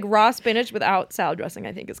 Like, raw spinach without salad dressing,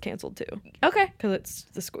 I think, is canceled, too. Okay. Because it's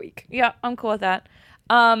the squeak. Yeah, I'm cool with that.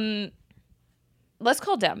 Let's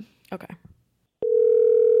call Deb. Okay.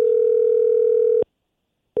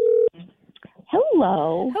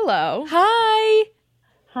 Hello. Hello. Hi.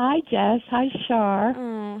 Hi, Jess. Hi, Shar.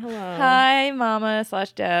 Oh, hello. Hi, Mama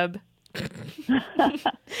 / Deb.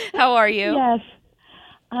 How are you? Yes,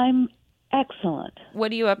 I'm excellent.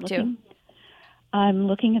 What are you up to? I'm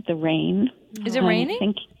looking at the rain. Is it I raining?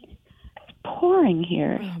 think it's pouring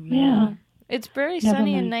here. Oh, man. Yeah. It's very Never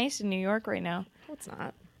sunny and mind. nice in New York right now. No, it's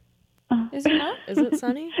not. Is it not? Is it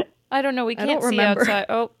sunny? I don't know. We I can't don't see remember. outside.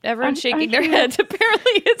 Oh, everyone's I'm shaking their here. heads.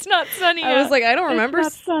 Apparently, it's not sunny. I was like, I don't remember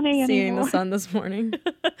not sunny seeing anymore. the sun this morning.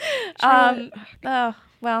 oh,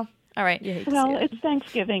 well, all right. You hate to Well, see it. it's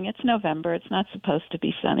Thanksgiving. It's November. It's not supposed to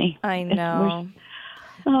be sunny. I know.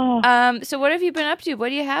 Oh, So what have you been up to? What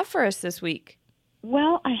do you have for us this week?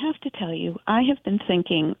 well, I have to tell you, I have been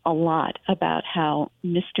thinking a lot about how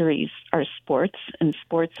mysteries are sports, and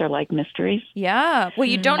sports are like mysteries. Yeah. Well,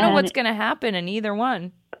 you don't know And- what's going to happen in either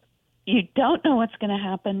one. You don't know what's going to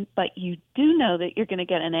happen, but you do know that you're going to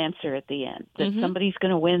get an answer at the end. That somebody's going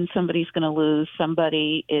to win, somebody's going to lose,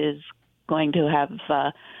 somebody is going to have,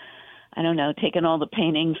 I don't know, taken all the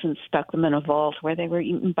paintings and stuck them in a vault where they were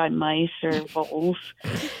eaten by mice or voles.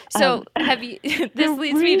 So have you? This the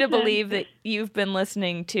leads me to reason- believe that you've been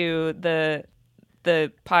listening to the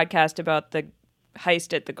podcast about the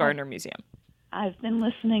heist at the Gardner Museum. I've been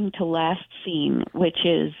listening to Last Scene, which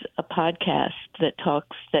is a podcast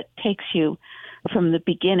that takes you from the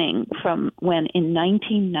beginning, from when in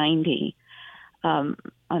 1990,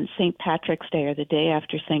 on St. Patrick's Day or the day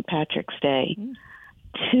after St. Patrick's Day,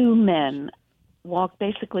 2 men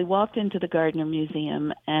basically walked into the Gardner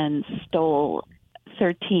Museum and stole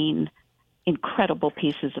 13 incredible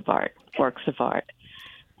pieces of art, works of art,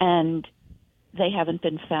 and they haven't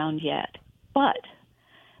been found yet. But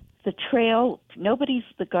the trail,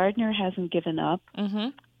 the Gardner hasn't given up. Mm-hmm.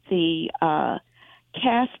 The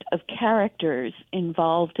cast of characters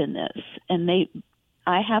involved in this, and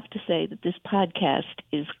I have to say that this podcast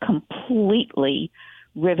is completely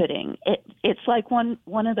riveting. It's like one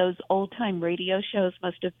of those old time radio shows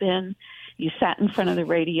must have been. You sat in front of the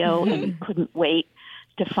radio and you couldn't wait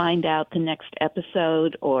to find out the next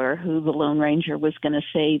episode or who the Lone Ranger was going to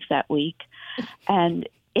save that week. And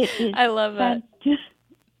it is I love that.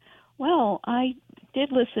 Well, I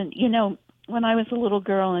did listen. You know, when I was a little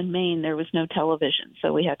girl in Maine, there was no television,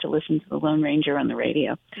 so we had to listen to the Lone Ranger on the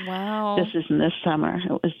radio. Wow. This is in this summer.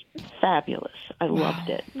 It was fabulous. I loved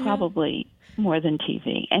it. Probably more than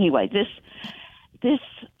TV. Anyway, this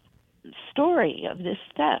story of this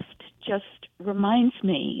theft just reminds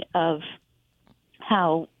me of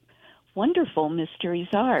how wonderful mysteries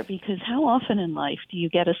are, because how often in life do you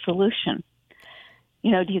get a solution?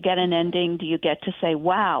 You know, do you get an ending? Do you get to say,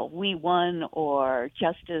 wow, we won, or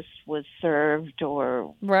justice was served,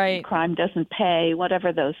 or Right. crime doesn't pay,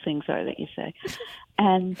 whatever those things are that you say.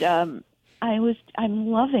 And I'm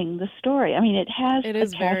loving the story. I mean, it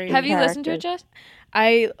is very. Have you listened to it, Jess?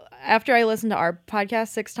 After I listen to our podcast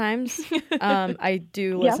 6 times, I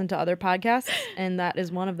do listen to other podcasts, and that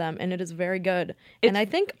is one of them, and it is very good. And I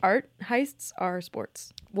think art heists are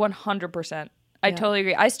sports. 100%. I totally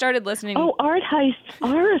agree. I started listening. Oh, art heists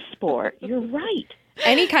are a sport. You're right.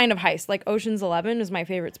 Any kind of heist, like Ocean's 11 is my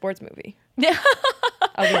favorite sports movie.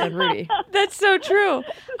 Other than Rudy. That's so true.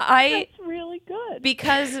 That's really good.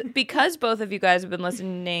 Because both of you guys have been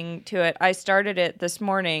listening to it, I started it this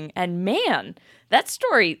morning, and man, that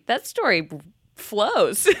story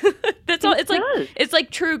flows. That's all. It's like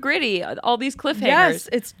True Gritty. All these cliffhangers. Yes,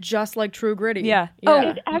 it's just like True Gritty. Yeah.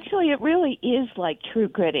 Oh, it really is like True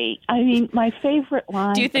Gritty. I mean, my favorite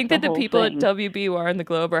line. Do you think that the people at WBUR and the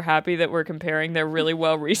Globe are happy that we're comparing their really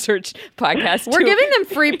well researched podcast? We're giving them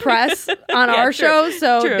free press on our show,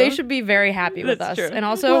 so they should be very happy with us. True. And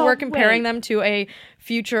also, we're comparing them to a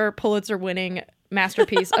future Pulitzer-winning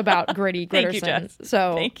masterpiece about Gritty Gritterson. Thank you, Jess.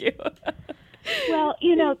 So thank you. Well,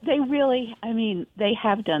 they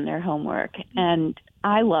have done their homework, and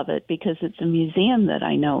I love it because it's a museum that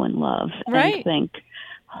I know and love, and think,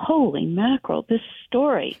 holy mackerel, this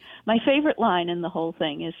story. My favorite line in the whole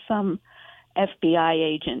thing is some FBI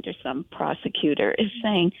agent or some prosecutor is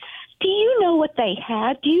saying, do you know what they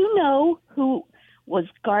had? Do you know who was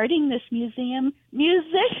guarding this museum?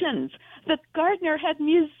 Musicians. The gardener had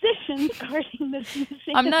musicians guarding this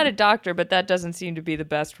museum. I'm not a doctor, but that doesn't seem to be the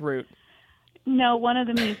best route. No, one of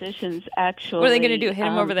the musicians actually... What are they going to do, hit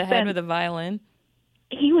him over the head with a violin?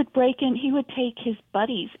 He would he would take his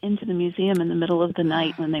buddies into the museum in the middle of the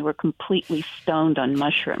night when they were completely stoned on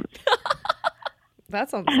mushrooms.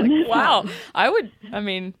 That sounds like... Wow. I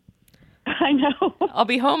know. I'll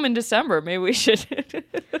be home in December. Maybe we should...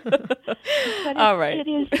 All right. It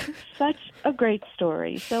is such a great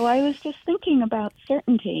story. So I was just thinking about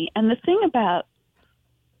certainty. And the thing about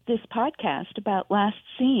this podcast about Last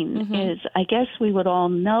Seen is I guess we would all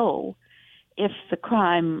know if the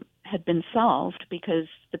crime had been solved because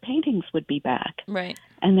the paintings would be back. Right.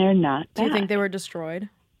 And they're not back. Do you think they were destroyed?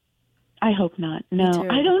 I hope not. No.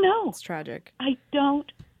 I don't know. It's tragic. I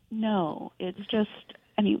don't know. It's just,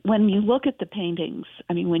 when you look at the paintings,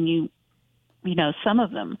 some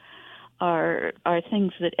of them are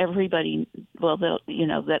things that everybody,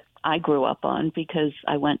 that I grew up on because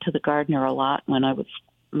I went to the Gardner a lot when I was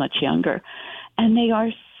much younger, and they are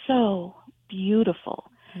so beautiful.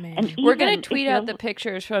 Man. And we're going to tweet out the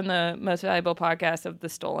pictures from the Most Valuable Podcast of the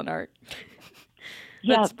stolen art.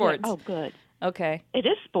 Yeah, sports. Oh, good. Okay. It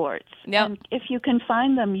is sports. Yeah. And if you can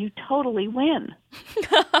find them, you totally win.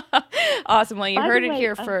 Awesome. Well, you heard it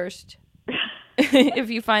here first. If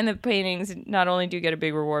you find the paintings, not only do you get a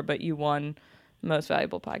big reward, but you won Most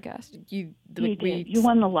Valuable Podcast. You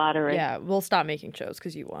won the lottery. Yeah, we'll stop making shows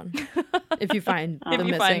because you won. If you find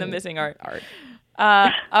the missing art.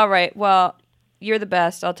 All right. Well, you're the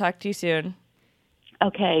best. I'll talk to you soon.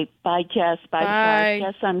 Okay. Bye, Jess. Bye.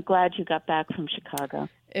 Jess, I'm glad you got back from Chicago.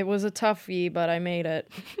 It was a toughie, but I made it.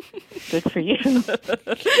 Good for you.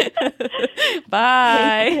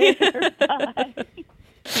 Bye. Bye.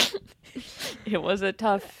 It was a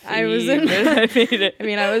tough. I made it.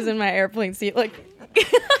 I was in my airplane seat, like.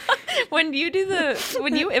 When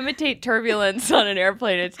you imitate turbulence on an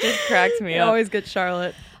airplane, it just cracks me up. Always get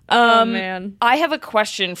Charlotte. Oh man, I have a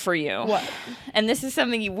question for you. What? And this is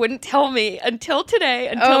something you wouldn't tell me until today,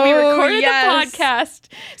 until we recorded the podcast.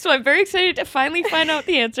 So I'm very excited to finally find out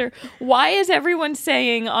the answer. Why is everyone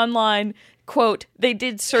saying online, quote, they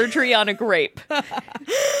did surgery on a grape?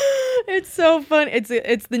 It's so fun. It's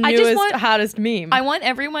the newest, hottest meme. I want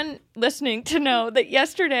everyone listening to know that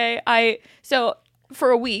yesterday for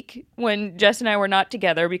a week, when Jess and I were not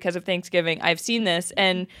together because of Thanksgiving, I've seen this,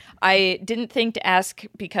 and I didn't think to ask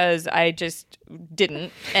because I just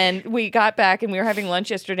didn't. And we got back, and we were having lunch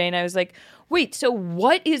yesterday, and I was like, wait, so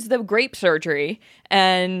what is the grape surgery?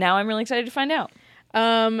 And now I'm really excited to find out.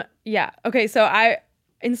 Yeah. Okay, so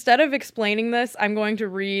instead of explaining this, I'm going to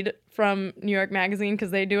read from New York Magazine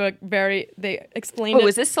because they explain it.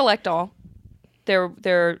 Is this Select All?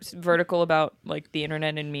 They're vertical about like the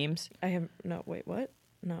internet and memes. Wait, what?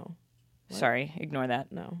 No. What? Sorry, ignore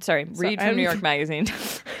that. No. Sorry, read from New York Magazine.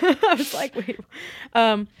 I was like, wait.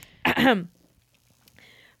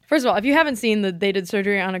 First of all, if you haven't seen the They Did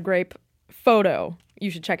Surgery on a Grape photo, you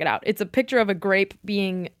should check it out. It's a picture of a grape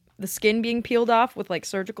the skin being peeled off with like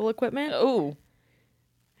surgical equipment. Oh.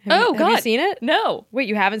 God. Have you seen it? No. Wait,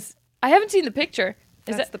 you haven't? I haven't seen the picture.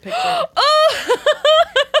 That's the picture. Oh!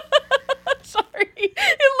 Sorry.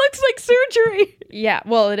 It looks like surgery. Yeah,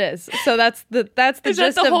 well, it is. So that's the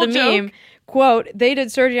gist of the meme. Quote, they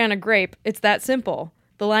did surgery on a grape. It's that simple.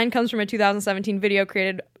 The line comes from a 2017 video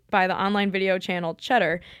created by the online video channel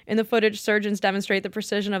Cheddar. In the footage, surgeons demonstrate the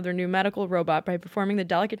precision of their new medical robot by performing the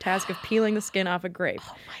delicate task of peeling the skin off a grape.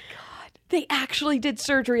 Oh my God. They actually did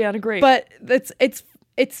surgery on a grape. But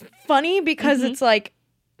it's funny because it's like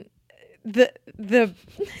the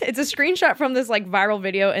it's a screenshot from this like viral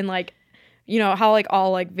video, and like, you know how like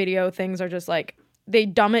all like video things are just like they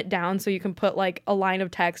dumb it down so you can put like a line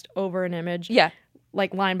of text over an image. Yeah.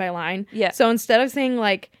 Like line by line. Yeah. So instead of saying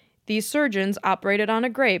like these surgeons operated on a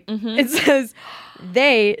grape, it says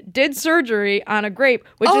they did surgery on a grape,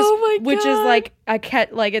 which is like a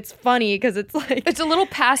cat. Like it's funny because it's like it's a little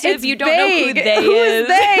passive. You don't know who they Who is.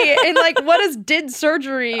 They and like what is did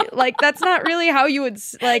surgery? Like that's not really how you would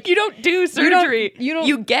like. You don't do surgery. You don't.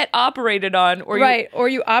 You get operated on, or or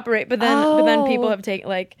you operate. But then people have taken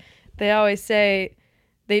like they always say.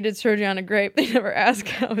 They did surgery on a grape. They never ask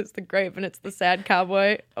how is the grape, and it's the sad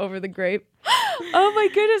cowboy over the grape. Oh my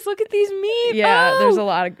goodness! Look at these memes. Yeah, there's a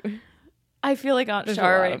lot of. I feel like Aunt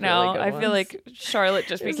Char right now. I feel like Charlotte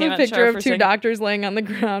just became a picture of two doctors laying on the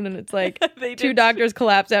ground, and it's like two doctors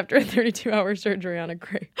collapse after a 32-hour surgery on a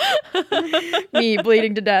grape. Me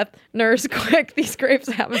bleeding to death. Nurse, quick! These grapes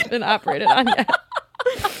haven't been operated on yet.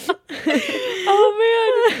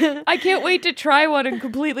 Oh man! I can't wait to try one and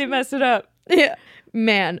completely mess it up. Yeah.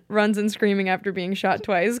 Man runs in screaming after being shot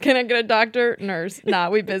twice. Can I get a doctor? Nurse. Nah,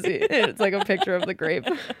 we busy. It's like a picture of the grape.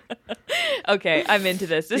 Okay, I'm into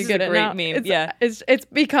this. This is a great meme. It's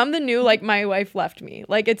become the new like my wife left me.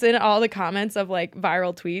 Like it's in all the comments of like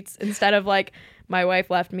viral tweets. Instead of like my wife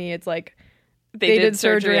left me, it's like they did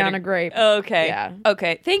surgery on a grape. Okay. Yeah.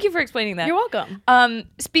 Okay. Thank you for explaining that. You're welcome.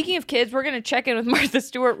 Speaking of kids, we're going to check in with Martha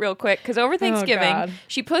Stewart real quick because over Thanksgiving,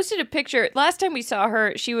 she posted a picture. Last time we saw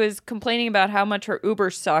her, she was complaining about how much her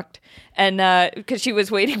Uber sucked, and because she was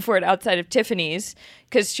waiting for it outside of Tiffany's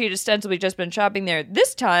because she had ostensibly just been shopping there.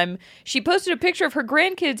 This time, she posted a picture of her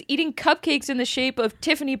grandkids eating cupcakes in the shape of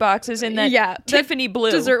Tiffany boxes in that Tiffany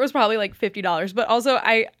blue. Dessert was probably like $50. But also,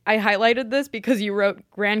 I highlighted this because you wrote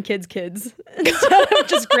grandkids kids instead of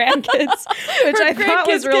just grandkids, which I thought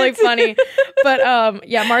was really funny. But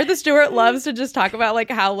Martha Stewart loves to just talk about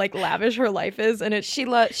like how like lavish her life is, and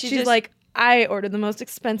she's like, I ordered the most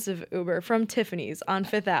expensive Uber from Tiffany's on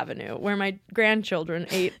Fifth Avenue, where my grandchildren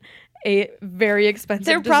ate a very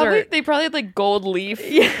expensive dessert. They probably had like gold leaf.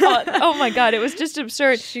 Yeah. Oh my God, it was just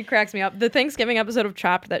absurd. She cracks me up. The Thanksgiving episode of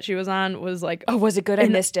Chopped that she was on was like, oh, was it good? I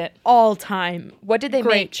missed it. All time. What did they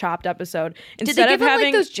great make? Chopped episode. Did they give them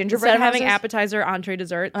like those gingerbread houses? Having appetizer, entree,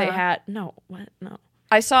 dessert, they had no.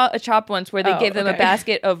 I saw a Chopped once where they gave them a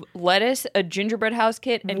basket of lettuce, a gingerbread house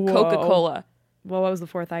kit, and Coca-Cola. Well, what was the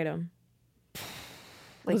fourth item?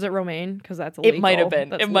 Was it romaine? Because that's illegal. It might have been.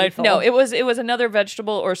 No, it was another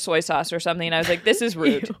vegetable or soy sauce or something. And I was like, this is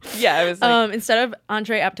rude. Yeah, I was like, instead of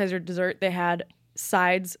entree, appetizer, dessert, they had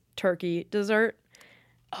sides, turkey, dessert.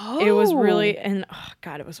 Oh, it was really, and oh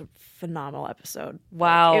God, it was a phenomenal episode.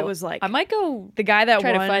 Wow, it was like I might go. The guy that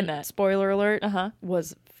try won, to find that. Spoiler alert,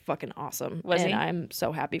 was fucking awesome. Was he? I'm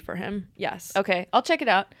so happy for him. Yes. Okay, I'll check it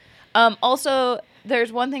out. Also,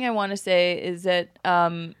 there's one thing I want to say is that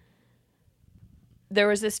there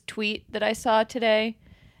was this tweet that I saw today,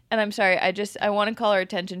 and I'm sorry, I want to call our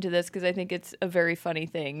attention to this because I think it's a very funny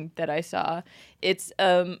thing that I saw. It's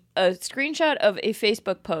a screenshot of a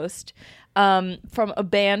Facebook post from a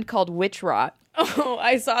band called Witch Rot. Oh,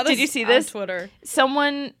 I saw this. Did you see this on Twitter?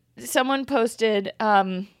 Someone posted,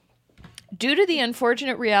 due to the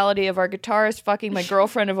unfortunate reality of our guitarist fucking my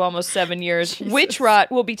girlfriend of almost 7 years, Witch Rot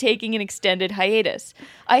will be taking an extended hiatus.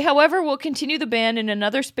 I, however, will continue the band in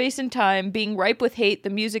another space and time. Being ripe with hate, the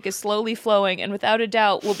music is slowly flowing, and without a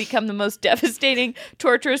doubt will become the most devastating,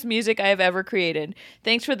 torturous music I have ever created.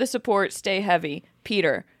 Thanks for the support. Stay heavy.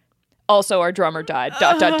 Peter. Also, our drummer died. ...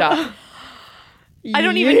 I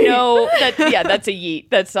don't even know that. Yeah, that's a yeet.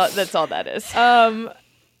 That's all that is.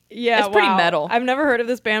 Yeah, it's pretty metal. I've never heard of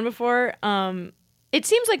this band before. It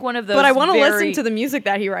seems like one of those. But I want to listen to the music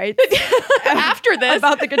that he writes after this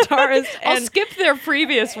about the guitarist. I'll skip their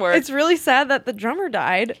previous work. It's really sad that the drummer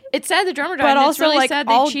died. It's sad the drummer died, but also it's really like sad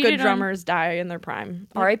all good drummers die in their prime.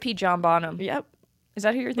 R.I.P. John Bonham. Yep. Is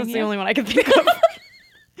that who you're thinking? That's the only one I can think of.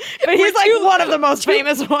 But he's like one of the most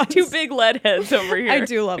famous ones. Two big lead heads over here. I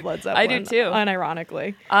do love Led Zeppelin. I do too.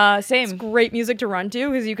 Unironically. Same. It's great music to run to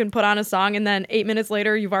because you can put on a song and then 8 minutes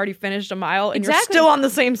later you've already finished a mile and you're still on the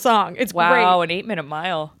same song. It's great. Wow, an 8-minute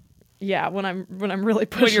mile. Yeah, when I'm really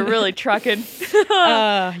pushing. When you're really trucking.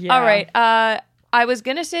 Yeah. All right. I was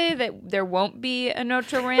gonna say that there won't be a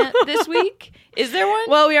Notre rant this week. Is there one?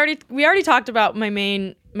 Well, we already talked about my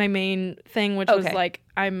main my main thing, which was like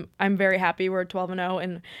I'm very happy we're 12-0,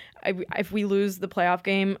 and if we lose the playoff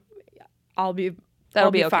game, I'll be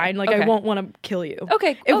fine. Like I won't want to kill you.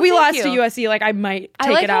 Okay. If we lost to USC, like I might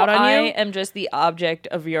take it out on you. I am just the object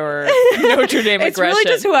of your Notre Dame aggression. It's really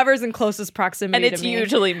just whoever's in closest proximity and it's to me.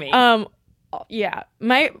 usually me. Yeah.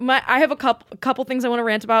 I have a couple things I want to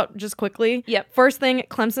rant about just quickly. Yep. First thing,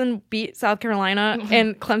 Clemson beat South Carolina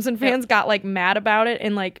and Clemson fans got like mad about it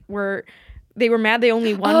and like they were mad they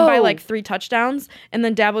only won by like 3 touchdowns, and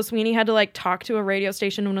then Dabo Swinney had to like talk to a radio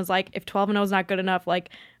station and was like, if 12-0 is not good enough, like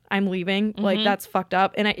I'm leaving. Like that's fucked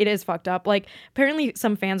up. And it is fucked up. Like apparently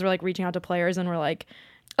some fans were like reaching out to players and were like,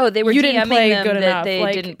 they were you didn't play good enough. They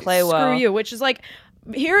like, didn't play well. Screw you. Which is like,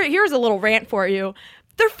 here's a little rant for you.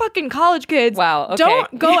 They're fucking college kids. Wow. Okay.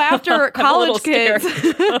 Don't go after college kids.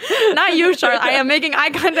 Not you, Charlotte. I am making eye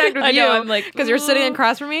contact with you. I'm like, because you're sitting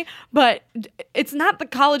across from me. But it's not the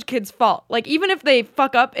college kids' fault. Like even if they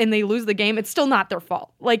fuck up and they lose the game, it's still not their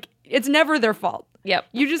fault. Like it's never their fault. Yep.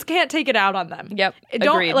 You just can't take it out on them. Yep.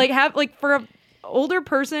 Don't Agreed. like have like for a older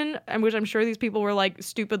person, which I'm sure these people were like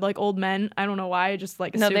stupid like old men. I don't know why. I just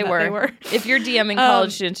like assumed they were. If you're DMing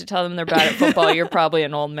college students to tell them they're bad at football, you're probably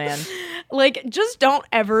an old man. Like just don't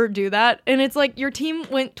ever do that. And it's like your team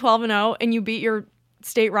went 12-0 and you beat your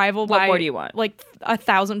state rival by what more do you want? Like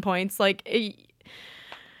 1,000 points. Like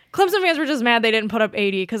Clemson fans were just mad they didn't put up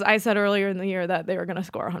 80 because I said earlier in the year that they were going to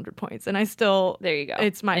score 100 points, and I still there you go.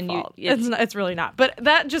 It's my fault. It's really not, but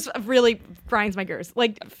that just really grinds my gears.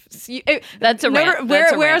 Like that's a rant.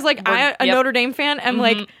 Whereas like I'm a Notre Dame fan, I'm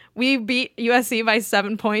like we beat USC by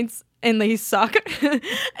 7 points. And they suck.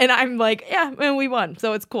 And I'm like, yeah, and we won.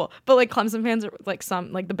 So it's cool. But like Clemson fans are like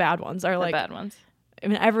the bad ones are like. The bad ones. I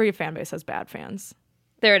mean, every fan base has bad fans.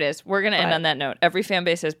 There it is. We're going to end on that note. Every fan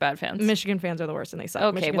base has bad fans. Michigan fans are the worst and they suck.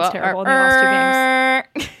 Okay, Michigan's terrible and they lost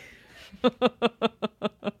 2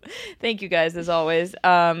 games. Thank you guys, as always.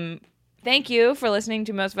 Thank you for listening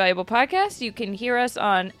to Most Valuable Podcast. You can hear us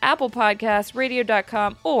on Apple Podcasts,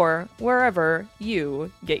 radio.com, or wherever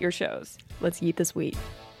you get your shows. Let's eat this wheat.